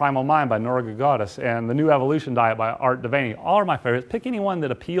and Primal Mind by Nora Gagaudis, and The New Evolution Diet by Art Devaney. All are my favorites. Pick any one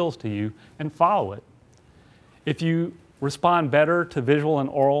that appeals to you and follow it. If you respond better to visual and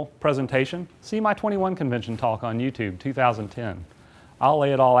oral presentation, see my 21 Convention talk on YouTube, 2010. I'll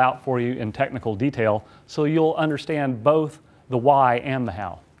lay it all out for you in technical detail so you'll understand both the why and the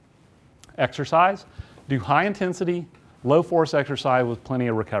how. Exercise, do high intensity, low force exercise with plenty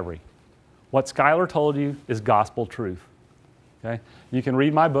of recovery. What Schuyler told you is gospel truth. Okay? You can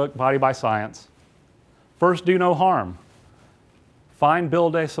read my book, Body by Science. First, do no harm. Find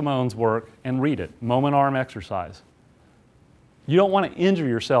Bill DeSimone's work and read it, Moment Arm Exercise. You don't want to injure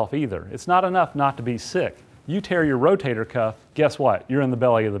yourself either. It's not enough not to be sick. You tear your rotator cuff, guess what? You're in the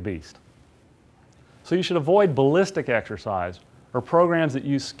belly of the beast. So you should avoid ballistic exercise or programs that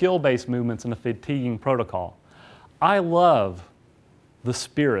use skill-based movements in a fatiguing protocol. I love the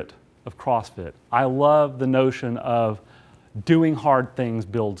spirit of CrossFit. I love the notion of doing hard things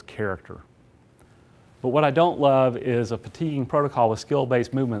builds character. But what I don't love is a fatiguing protocol with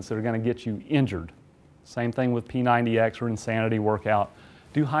skill-based movements that are going to get you injured. Same thing with P90X or Insanity workout.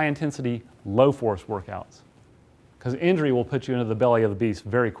 Do high-intensity, low-force workouts, because injury will put you into the belly of the beast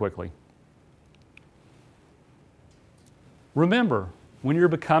very quickly. Remember, when you're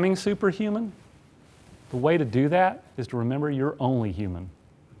becoming superhuman, the way to do that is to remember you're only human.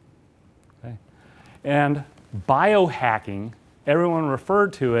 Okay? And biohacking, everyone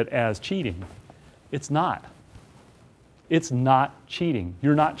referred to it as cheating. It's not. It's not cheating.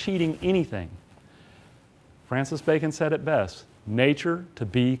 You're not cheating anything. Francis Bacon said it best, nature to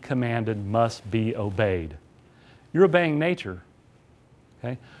be commanded must be obeyed. You're obeying nature.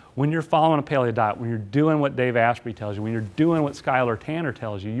 Okay? When you're following a paleo diet, when you're doing what Dave Asprey tells you, when you're doing what Schuyler Tanner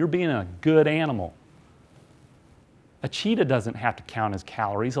tells you, you're being a good animal. A cheetah doesn't have to count as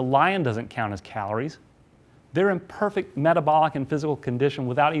calories. A lion doesn't count as calories. They're in perfect metabolic and physical condition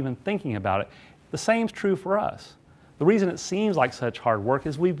without even thinking about it. The same's true for us. The reason it seems like such hard work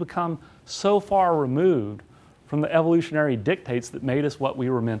is we've become so far removed from the evolutionary dictates that made us what we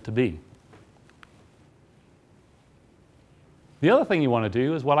were meant to be. The other thing you want to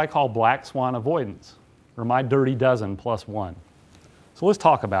do is what I call black swan avoidance, or my dirty dozen plus one. So let's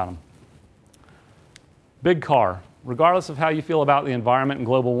talk about them. Big car. Regardless of how you feel about the environment and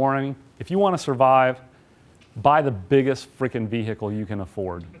global warming, if you want to survive, buy the biggest freaking vehicle you can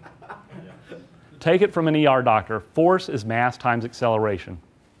afford. Take it from an ER doctor. Force is mass times acceleration.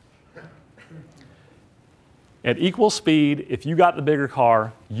 At equal speed, if you got the bigger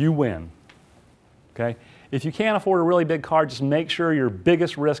car, you win. Okay? If you can't afford a really big car, just make sure your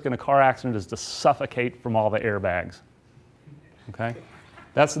biggest risk in a car accident is to suffocate from all the airbags. Okay?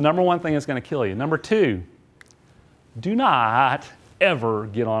 That's the number one thing that's going to kill you. Number two, do not ever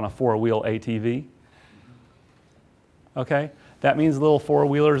get on a four-wheel ATV. Okay? That means little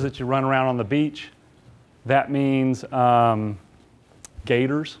four-wheelers that you run around on the beach. That means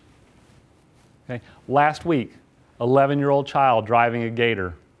gators. Okay? Last week, 11-year-old child driving a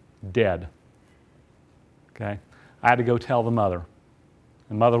gator, dead. Okay? I had to go tell the mother.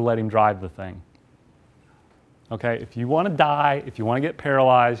 The mother let him drive the thing. Okay? If you want to die, if you want to get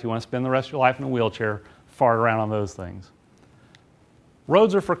paralyzed, you want to spend the rest of your life in a wheelchair, fart around on those things.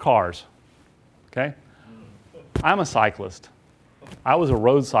 Roads are for cars. Okay? I'm a cyclist. I was a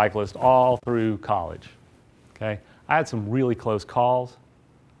road cyclist all through college. Okay? I had some really close calls.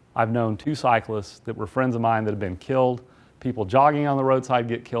 I've known 2 cyclists that were friends of mine that have been killed. People jogging on the roadside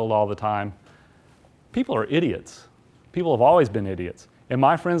get killed all the time. People are idiots. People have always been idiots. And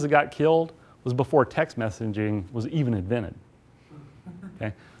my friends that got killed was before text messaging was even invented.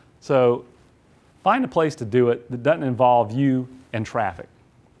 Okay? So find a place to do it that doesn't involve you and traffic.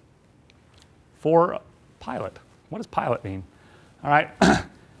 For pilot. What does pilot mean? All right.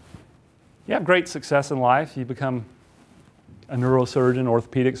 You have great success in life. You become a neurosurgeon,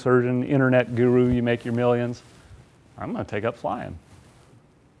 orthopedic surgeon, internet guru, you make your millions. I'm going to take up flying.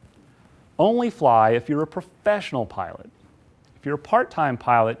 Only fly if you're a professional pilot. If you're a part-time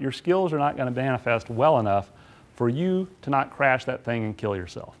pilot, your skills are not going to manifest well enough for you to not crash that thing and kill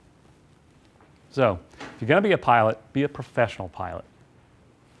yourself. So, if you're going to be a pilot, be a professional pilot.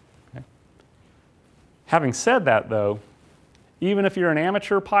 Okay? Having said that, though, even if you're an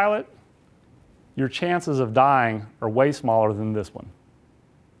amateur pilot, your chances of dying are way smaller than this one.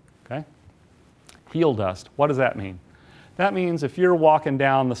 Okay? Heel dust. What does that mean? That means if you're walking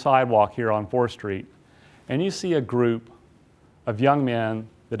down the sidewalk here on 4th Street and you see a group of young men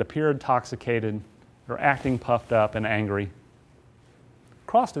that appear intoxicated or acting puffed up and angry,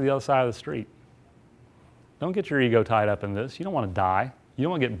 cross to the other side of the street. Don't get your ego tied up in this. You don't want to die. You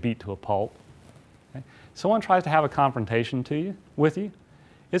don't want to get beat to a pulp. Okay? Someone tries to have a confrontation with you.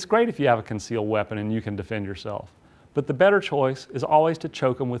 It's great if you have a concealed weapon and you can defend yourself. But the better choice is always to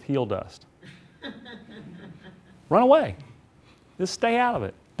choke them with heel dust. Run away. Just stay out of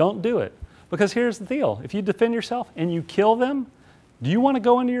it. Don't do it. Because here's the deal. If you defend yourself and you kill them, do you want to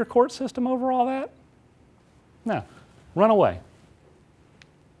go into your court system over all that? No. Run away.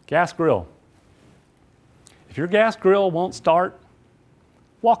 Gas grill. If your gas grill won't start,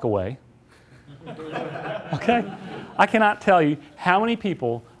 walk away. Okay? I cannot tell you how many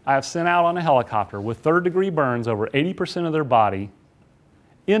people I have sent out on a helicopter with 3rd-degree burns over 80% of their body,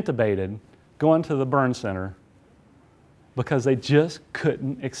 intubated, going to the burn center because they just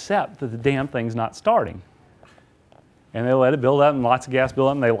couldn't accept that the damn thing's not starting. And they let it build up and lots of gas build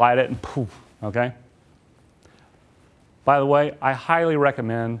up and they light it and poof, okay? By the way, I highly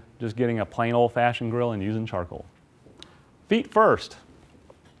recommend just getting a plain old-fashioned grill and using charcoal. Feet first.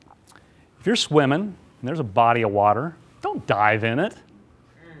 If you're swimming and there's a body of water, don't dive in it.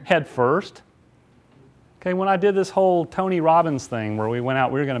 Head first. Okay, when I did this whole Tony Robbins thing where we went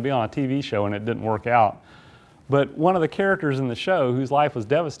out, we were going to be on a TV show and it didn't work out. But one of the characters in the show whose life was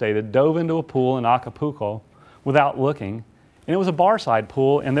devastated dove into a pool in Acapulco without looking. And it was a bar-side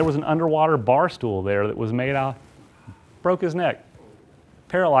pool and there was an underwater bar stool there that was made out. Broke his neck.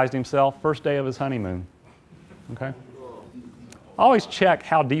 Paralyzed himself first day of his honeymoon. Okay? Always check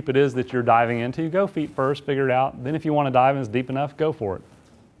how deep it is that you're diving into. Go feet first, figure it out. Then if you want to dive and it's deep enough, go for it.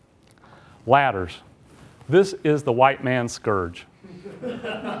 Ladders. This is the white man's scourge.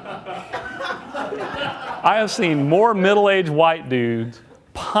 I have seen more middle-aged white dudes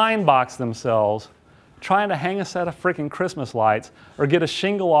pine box themselves trying to hang a set of freaking Christmas lights or get a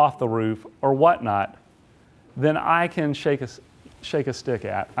shingle off the roof or whatnot than I can shake a stick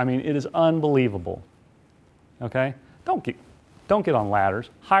at. I mean, it is unbelievable. Okay? Don't get on ladders.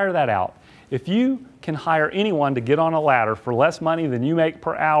 Hire that out. If you can hire anyone to get on a ladder for less money than you make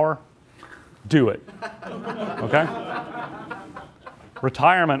per hour, do it. Okay?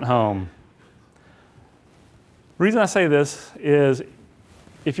 Retirement home. The reason I say this is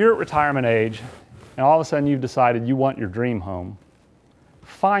if you're at retirement age and all of a sudden you've decided you want your dream home,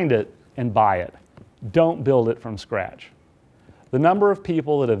 find it and buy it. Don't build it from scratch. the number of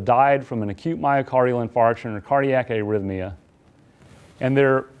people that have died from an acute myocardial infarction or cardiac arrhythmia,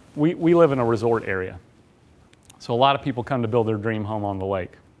 and we live in a resort area, so a lot of people come to build their dream home on the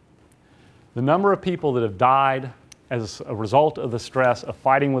lake. The number of people that have died as a result of the stress of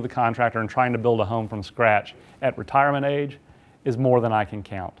fighting with the contractor and trying to build a home from scratch at retirement age is more than I can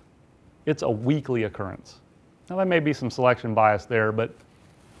count. It's a weekly occurrence. Now, there may be some selection bias there, but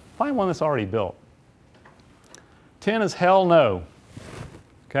find one that's already built. 10 is hell no.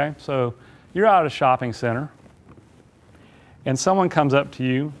 Okay, so you're out at a shopping center, and someone comes up to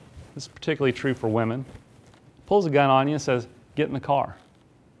you, this is particularly true for women, pulls a gun on you and says, get in the car.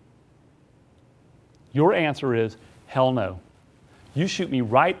 Your answer is, hell no. You shoot me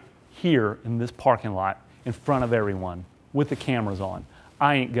right here in this parking lot in front of everyone with the cameras on.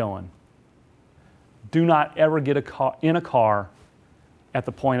 I ain't going. Do not ever get in a car at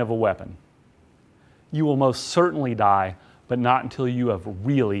the point of a weapon. You will most certainly die, but not until you have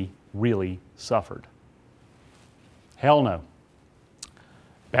really, really suffered. Hell no.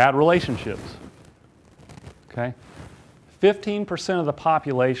 Bad relationships. Okay? 15% of the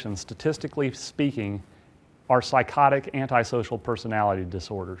population, statistically speaking, are psychotic antisocial personality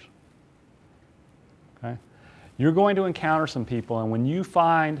disorders. Okay? You're going to encounter some people, and when you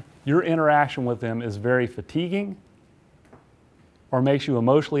find your interaction with them is very fatiguing or makes you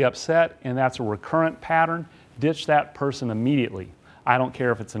emotionally upset, and that's a recurrent pattern, ditch that person immediately. I don't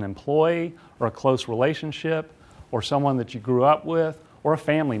care if it's an employee or a close relationship or someone that you grew up with or a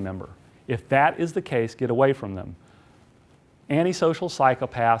family member. If that is the case, get away from them. Antisocial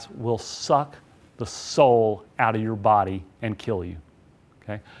psychopaths will suck the soul out of your body and kill you.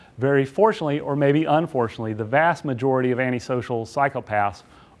 Okay? Very fortunately, or maybe unfortunately, the vast majority of antisocial psychopaths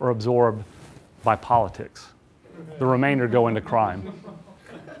are absorbed by politics. The remainder go into crime,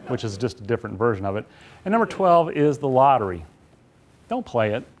 which is just a different version of it. And number 12 is the lottery. Don't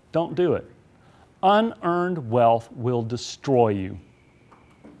play it. Don't do it. Unearned wealth will destroy you.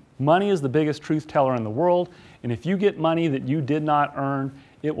 Money is the biggest truth teller in the world, and if you get money that you did not earn,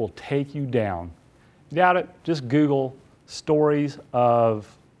 it will take you down. Doubt it? Just Google stories of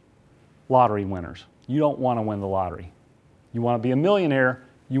lottery winners. You don't want to win the lottery. You want to be a millionaire,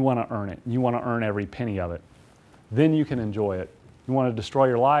 you want to earn it. You want to earn every penny of it. Then you can enjoy it. You want to destroy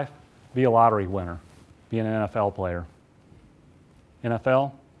your life? Be a lottery winner. Be an NFL player.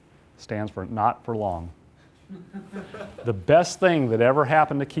 NFL stands for not for long. The best thing that ever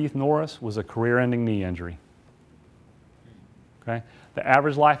happened to Keith Norris was a career-ending knee injury. Okay? The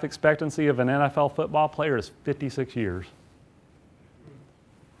average life expectancy of an NFL football player is 56 years.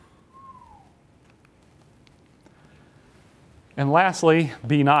 And lastly,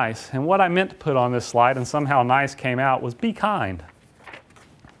 be nice. And what I meant to put on this slide, and somehow nice came out, was be kind.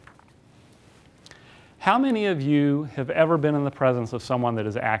 How many of you have ever been in the presence of someone that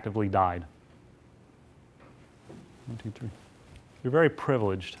has actively died? 1, 2, 3. You're very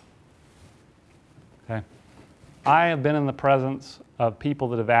privileged. Okay? I have been in the presence of people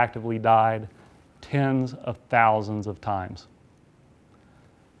that have actively died tens of thousands of times.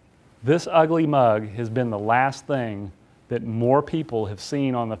 This ugly mug has been the last thing that more people have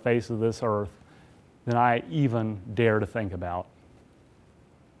seen on the face of this earth than I even dare to think about.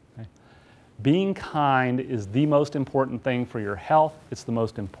 Okay? Being kind is the most important thing for your health. It's the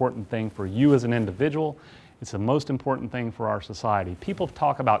most important thing for you as an individual. It's the most important thing for our society. People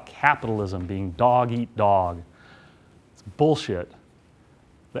talk about capitalism being dog eat dog. It's bullshit.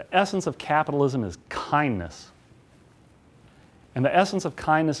 The essence of capitalism is kindness. And the essence of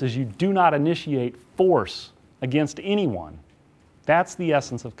kindness is you do not initiate force against anyone. That's the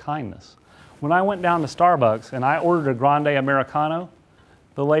essence of kindness. When I went down to Starbucks and I ordered a Grande Americano,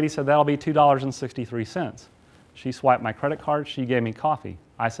 the lady said, that'll be $2.63. She swiped my credit card, she gave me coffee.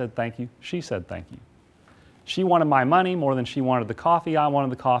 I said thank you, she said thank you. She wanted my money more than she wanted the coffee, I wanted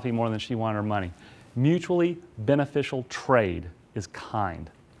the coffee more than she wanted her money. Mutually beneficial trade is kind.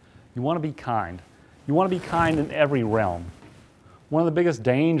 You want to be kind. You want to be kind in every realm. One of the biggest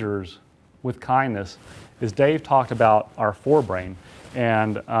dangers with kindness is Dave talked about our forebrain,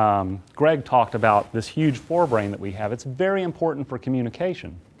 and Greg talked about this huge forebrain that we have. It's very important for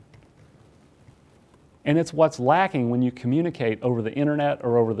communication. And it's what's lacking when you communicate over the internet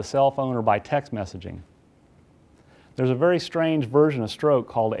or over the cell phone or by text messaging. There's a very strange version of stroke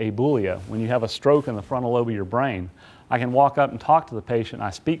called abulia. When you have a stroke in the frontal lobe of your brain, I can walk up and talk to the patient,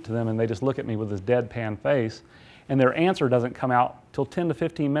 I speak to them, and they just look at me with this deadpan face, and their answer doesn't come out till 10 to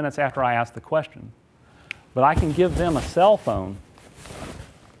 15 minutes after I ask the question. But I can give them a cell phone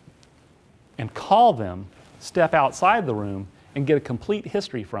and call them, step outside the room, and get a complete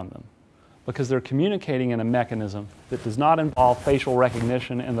history from them. because they're communicating in a mechanism that does not involve facial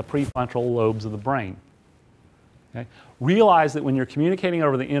recognition and the prefrontal lobes of the brain. Okay? Realize that when you're communicating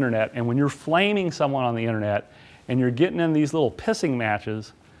over the internet and when you're flaming someone on the internet and you're getting in these little pissing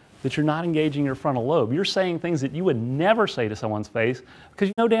matches, that you're not engaging your frontal lobe. You're saying things that you would never say to someone's face because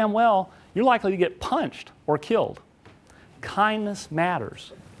you know damn well you're likely to get punched or killed. Kindness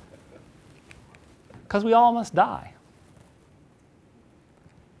matters because we all must die.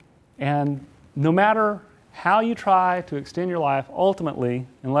 And no matter how you try to extend your life, ultimately,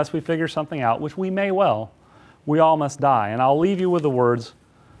 unless we figure something out, which we may well, we all must die. And I'll leave you with the words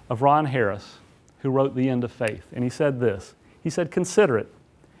of Ron Harris, who wrote The End of Faith. And he said this. He said, "Consider it.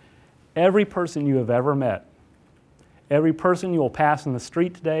 Every person you have ever met, every person you will pass in the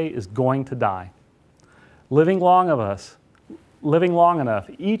street today is going to die. Living long enough,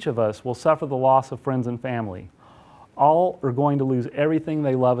 each of us will suffer the loss of friends and family. All are going to lose everything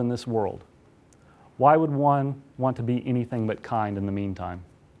they love in this world. Why would one want to be anything but kind in the meantime?"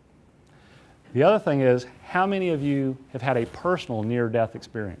 The other thing is, how many of you have had a personal near-death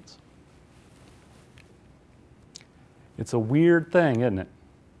experience? It's a weird thing, isn't it?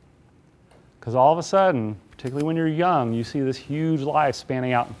 Because all of a sudden, particularly when you're young, you see this huge life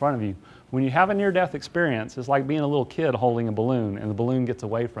spanning out in front of you. When you have a near-death experience, it's like being a little kid holding a balloon and the balloon gets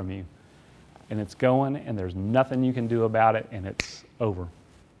away from you. And it's going and there's nothing you can do about it and it's over.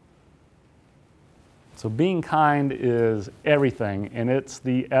 So being kind is everything, and it's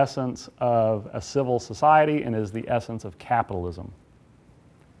the essence of a civil society and is the essence of capitalism.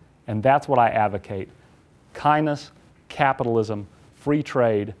 And that's what I advocate. Kindness, capitalism, free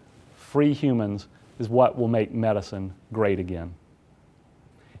trade, free humans is what will make medicine great again.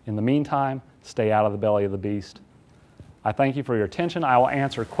 In the meantime, stay out of the belly of the beast. I thank you for your attention. I will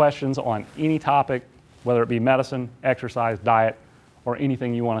answer questions on any topic, whether it be medicine, exercise, diet, or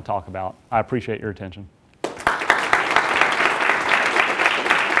anything you want to talk about. I appreciate your attention.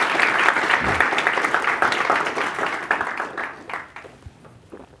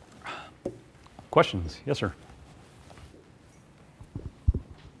 Questions? Yes, sir.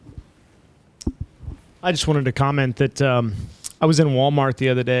 I just wanted to comment that I was in Walmart the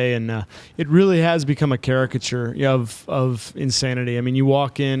other day, and it really has become a caricature of insanity. I mean, you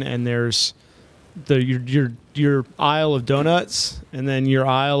walk in and there's your aisle of donuts, and then your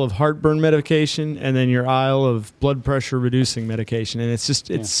aisle of heartburn medication, and then your aisle of blood pressure reducing medication, and it's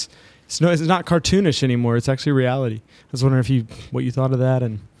just it's not cartoonish anymore. It's actually reality. I was wondering what you thought of that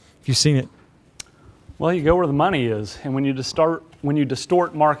and if you've seen it. Well, you go where the money is, and when you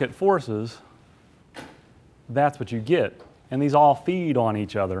distort market forces, that's what you get. And these all feed on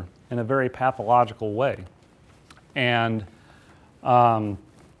each other in a very pathological way. And,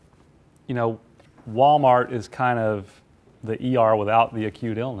 Walmart is kind of the ER without the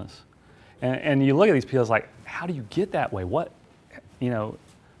acute illness. And you look at these people, it's like, how do you get that way? What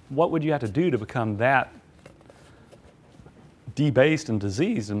would you have to do to become that debased and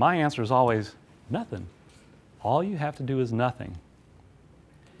diseased? And my answer is always, nothing. All you have to do is nothing.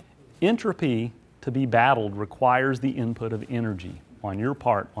 Entropy, to be battled, requires the input of energy on your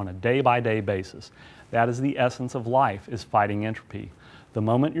part on a day-by-day basis. That is the essence of life, is fighting entropy. The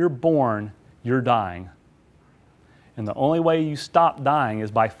moment you're born, you're dying. And the only way you stop dying is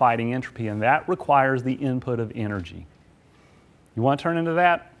by fighting entropy, and that requires the input of energy. You want to turn into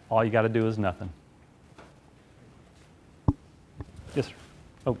that? All you got to do is nothing. Yes, sir.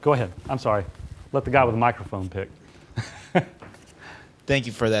 Oh, go ahead. I'm sorry. Let the guy with the microphone pick. Thank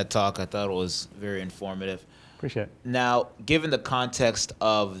you for that talk. I thought it was very informative. Appreciate it. Now, given the context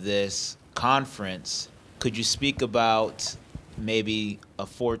of this conference, could you speak about maybe a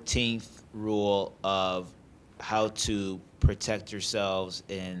 14th rule of how to protect yourselves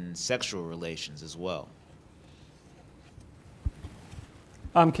in sexual relations as well?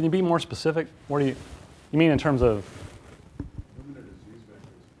 Can you be more specific? What do you mean in terms of?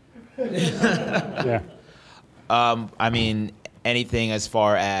 Yeah. I mean, anything as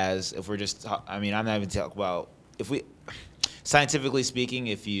far as if we're just, I'm not even talking about, scientifically speaking,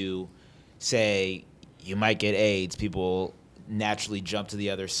 if you say you might get AIDS, people naturally jump to the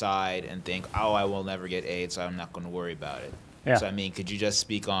other side and think, oh, I will never get AIDS, so I'm not going to worry about it. Yeah. So, could you just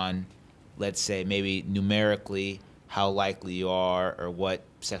speak on, let's say, maybe numerically, how likely you are or what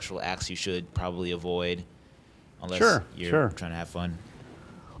sexual acts you should probably avoid unless you're trying to have fun?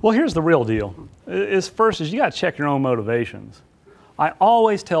 Well, here's the real deal. First is you got to check your own motivations. I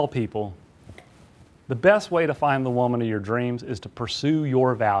always tell people the best way to find the woman of your dreams is to pursue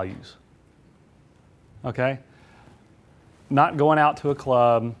your values. Okay? Not going out to a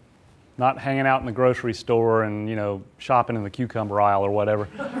club, not hanging out in the grocery store and, shopping in the cucumber aisle or whatever.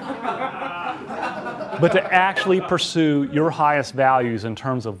 but to actually pursue your highest values in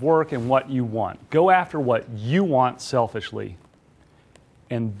terms of work and what you want. Go after what you want selfishly.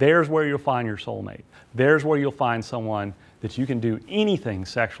 And there's where you'll find your soulmate. There's where you'll find someone that you can do anything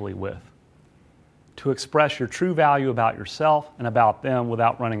sexually with, to express your true value about yourself and about them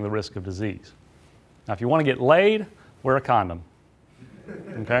without running the risk of disease. Now, if you want to get laid, wear a condom.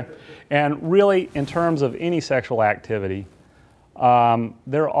 Okay? And really, in terms of any sexual activity,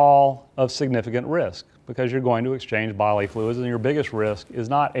 they're all of significant risk because you're going to exchange bodily fluids, and your biggest risk is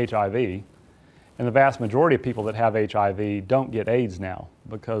not HIV. And the vast majority of people that have HIV don't get AIDS now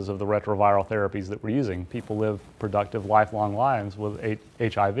because of the retroviral therapies that we're using. People live productive, lifelong lives with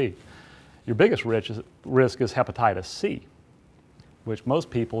HIV. Your biggest risk is hepatitis C, which most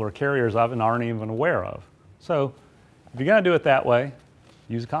people are carriers of and aren't even aware of. So if you're going to do it that way,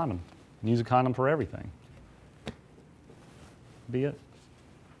 use a condom. And use a condom for everything. Be it.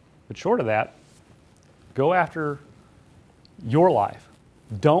 But short of that, go after your life.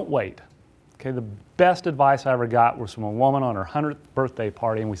 Don't wait. Okay, the best advice I ever got was from a woman on her 100th birthday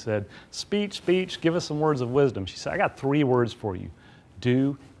party, and we said, speech, give us some words of wisdom. She said, I got 3 words for you.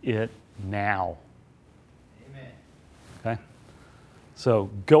 Do it now. Amen. Okay? So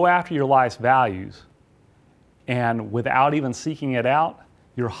go after your life's values, and without even seeking it out,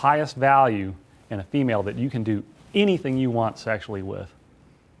 your highest value in a female that you can do anything you want sexually with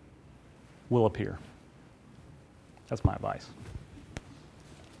will appear. That's my advice.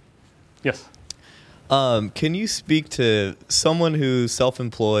 Yes? Can you speak to someone who's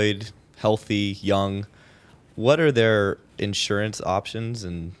self-employed, healthy, young? What are their insurance options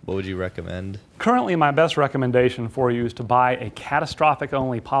and what would you recommend? Currently, my best recommendation for you is to buy a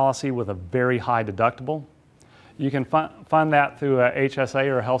catastrophic-only policy with a very high deductible. You can fund that through a HSA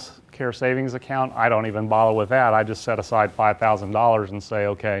or a health care savings account. I don't even bother with that. I just set aside $5,000 and say,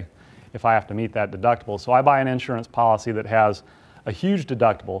 okay, if I have to meet that deductible. So I buy an insurance policy that has a huge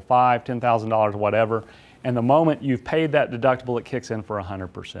deductible, $5,000, $10,000, whatever, and the moment you've paid that deductible, it kicks in for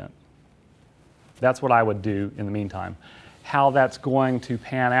 100%. That's what I would do in the meantime. How that's going to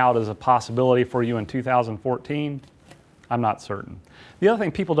pan out as a possibility for you in 2014, I'm not certain. The other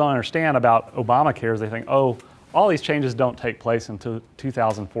thing people don't understand about Obamacare is they think, oh, all these changes don't take place until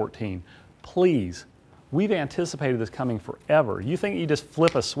 2014. Please, we've anticipated this coming forever. You think you just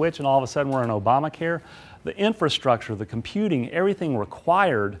flip a switch and all of a sudden we're in Obamacare? The infrastructure, the computing, everything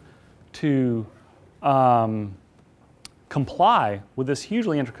required to comply with this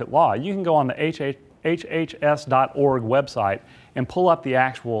hugely intricate law. You can go on the hhs.org website and pull up the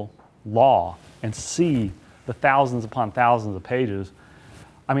actual law and see the thousands upon thousands of pages.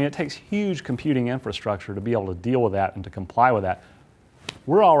 I mean, it takes huge computing infrastructure to be able to deal with that and to comply with that.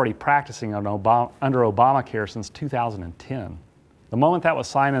 We're already practicing under Obamacare since 2010. The moment that was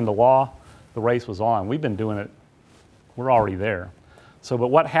signed into law, the race was on. We've been doing it. We're already there. So, but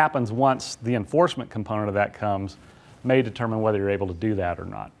what happens once the enforcement component of that comes may determine whether you're able to do that or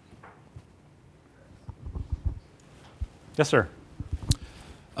not. Yes, sir.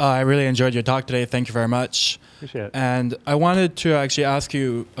 I really enjoyed your talk today. Thank you very much. Appreciate it. And I wanted to actually ask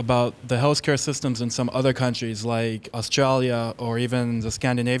you about the healthcare systems in some other countries like Australia or even the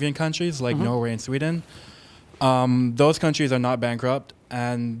Scandinavian countries like Norway and Sweden. Those countries are not bankrupt,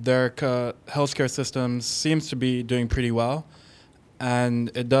 and their healthcare systems seems to be doing pretty well, and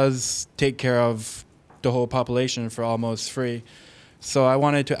it does take care of the whole population for almost free. So I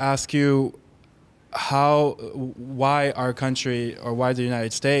wanted to ask you why our country, or why the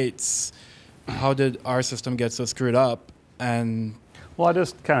United States, how did our system get so screwed up? And well, I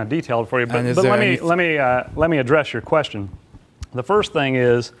just kind of detailed for you, but let me address your question. The first thing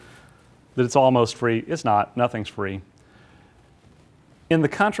is that it's almost free. It's not. Nothing's free. In the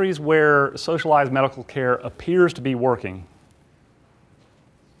countries where socialized medical care appears to be working,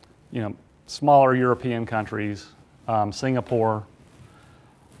 you know, smaller European countries, Singapore,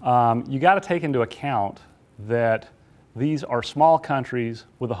 you got to take into account that these are small countries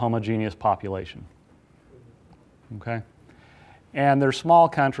with a homogeneous population. Okay? And they're small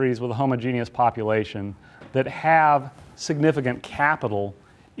countries with a homogeneous population that have significant capital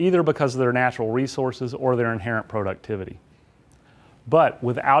either because of their natural resources or their inherent productivity. But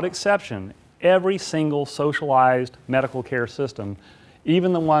without exception, every single socialized medical care system,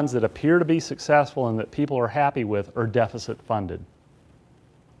 even the ones that appear to be successful and that people are happy with, are deficit funded.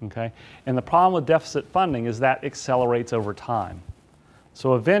 Okay? And the problem with deficit funding is that accelerates over time.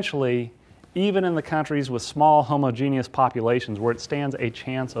 So eventually, even in the countries with small homogeneous populations where it stands a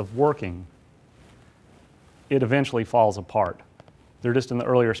chance of working, it eventually falls apart. They're just in the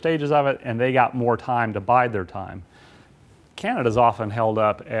earlier stages of it, and they got more time to bide their time. Canada's often held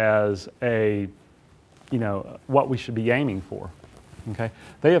up as a what we should be aiming for. Okay?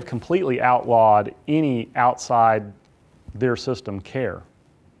 They have completely outlawed any outside their system care.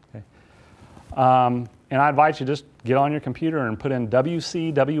 Okay? And I invite you just get on your computer and put in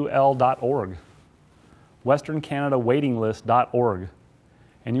wcwl.org, westerncanadawaitinglist.org,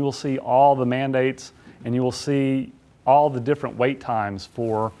 and you will see all the mandates, and you will see all the different wait times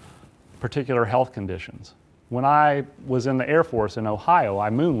for particular health conditions. When I was in the Air Force in Ohio, I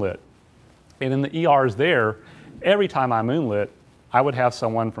moonlit. And in the ERs there, every time I moonlit, I would have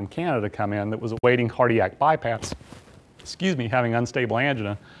someone from Canada come in that was awaiting cardiac bypass, having unstable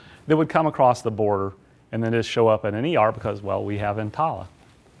angina, that would come across the border and then just show up at an ER because, well, we have EMTALA.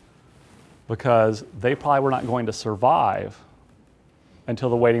 Because they probably were not going to survive until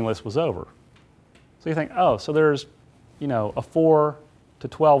the waiting list was over. So you think, oh, so there's, a 4 to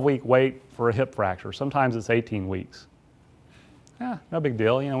 12 week wait for a hip fracture. Sometimes it's 18 weeks. Yeah, no big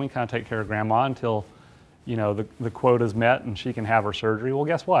deal. We can kind of take care of grandma until, the quota's met and she can have her surgery. Well,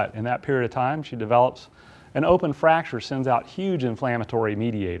 guess what? In that period of time, she develops an open fracture, sends out huge inflammatory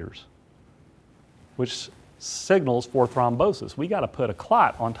mediators, which signals for thrombosis. We got to put a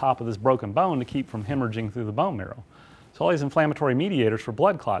clot on top of this broken bone to keep from hemorrhaging through the bone marrow. So all these inflammatory mediators for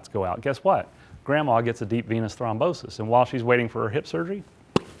blood clots go out. Guess what? Grandma gets a deep venous thrombosis, and while she's waiting for her hip surgery,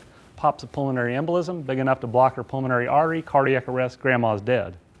 pops a pulmonary embolism big enough to block her pulmonary artery, cardiac arrest, grandma's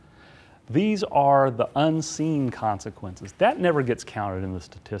dead. These are the unseen consequences. That never gets counted in the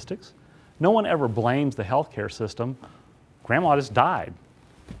statistics. No one ever blames the healthcare system. Grandma just died.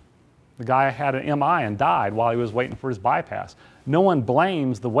 The guy had an MI and died while he was waiting for his bypass. No one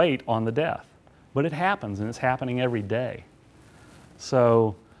blames the wait on the death, but it happens, and it's happening every day.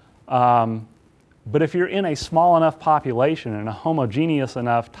 So, but if you're in a small enough population, in a homogeneous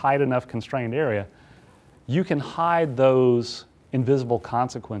enough, tight enough, constrained area, you can hide those invisible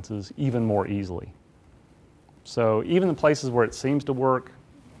consequences even more easily. So even in places where it seems to work,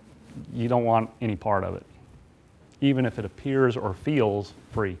 you don't want any part of it, even if it appears or feels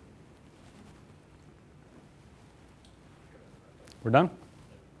free. We're done?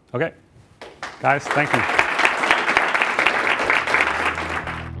 Okay. Guys, thank you.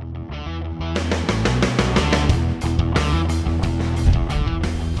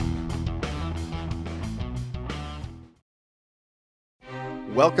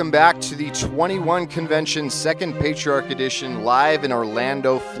 Welcome back to the 21 Convention Second Patriarch Edition live in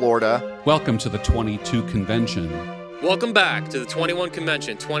Orlando, Florida. Welcome to the 22 Convention. Welcome back to the 21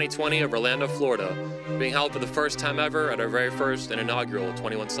 Convention 2020 of Orlando, Florida, being held for the first time ever at our very first and inaugural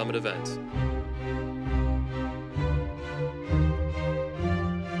 21 Summit event.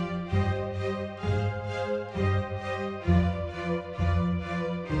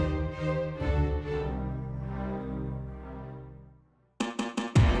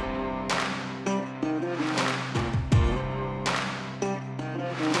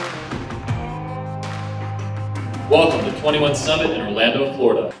 Welcome to 21 Summit in Orlando,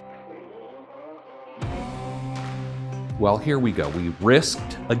 Florida. Well, here we go. We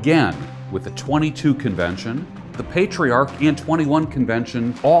risked again with the 22 Convention, the Patriarch and 21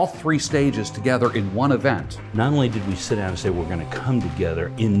 Convention, all three stages together in one event. Not only did we sit down and say we're going to come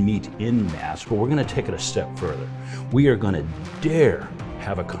together and meet in mass, but we're going to take it a step further. We are going to dare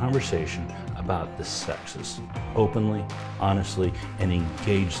have a conversation about the sexes openly, honestly, and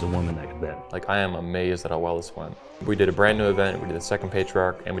engage the women that. Like, I am amazed at how well this went. We did a brand new event, we did the second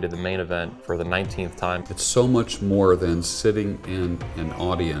Patriarch, and we did the main event for the 19th time. It's so much more than sitting in an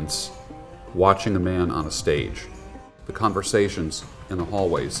audience watching a man on a stage. The conversations in the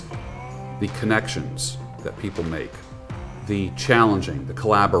hallways, the connections that people make, the challenging, the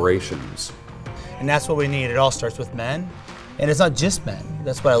collaborations. And that's what we need. It all starts with men. And it's not just men.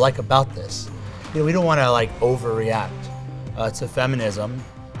 That's what I like about this. We don't want to overreact to feminism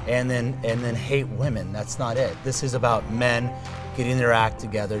and then hate women. That's not it. This is about men getting their act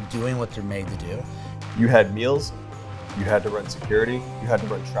together, doing what they're made to do. You had meals, you had to run security, you had to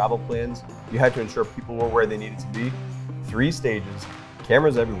run travel plans, you had to ensure people were where they needed to be. 3 stages,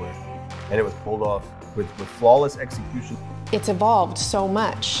 cameras everywhere, and it was pulled off with flawless execution. It's evolved so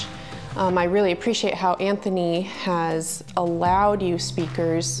much. I really appreciate how Anthony has allowed you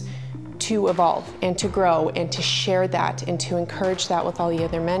speakers to evolve and to grow and to share that and to encourage that with all the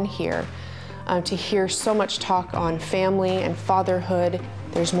other men here. To hear so much talk on family and fatherhood,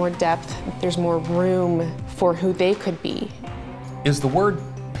 there's more depth, there's more room for who they could be. Is the word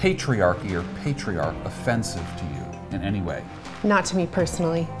patriarchy or patriarch offensive to you in any way? Not to me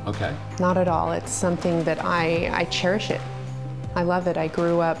personally. Okay. Not at all. It's something that I cherish it. I love it. I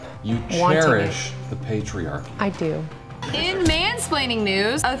grew up You wanting cherish it. the patriarchy. I do. In mansplaining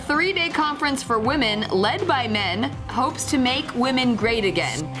news, a 3-day conference for women led by men hopes to make women great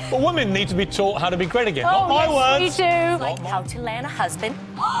again. Well, women need to be taught how to be great again. Oh, Not my words. we do. Like how to land a husband,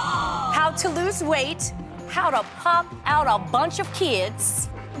 how to lose weight, how to pop out a bunch of kids.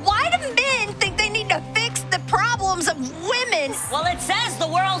 Why do men think they need to fix the problems of women? Well, it says the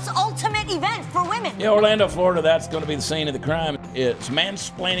world's ultimate event for women. Yeah, Orlando, Florida, that's going to be the scene of the crime. It's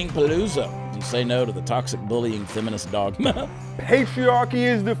mansplaining palooza. And say no to the toxic bullying feminist dogma. Patriarchy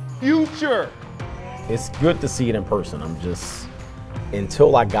is the future. It's good to see it in person.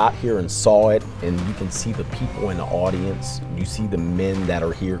 Until I got here and saw it, and you can see the people in the audience, you see the men that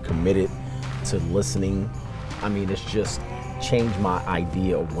are here committed to listening. I mean, it's just changed my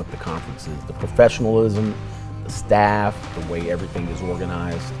idea of what the conference is. The professionalism, the staff, the way everything is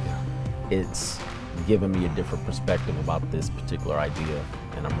organized. It's given me a different perspective about this particular idea,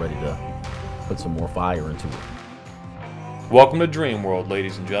 and I'm ready to put some more fire into it. Welcome to Dream World,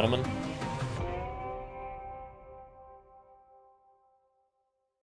 ladies and gentlemen.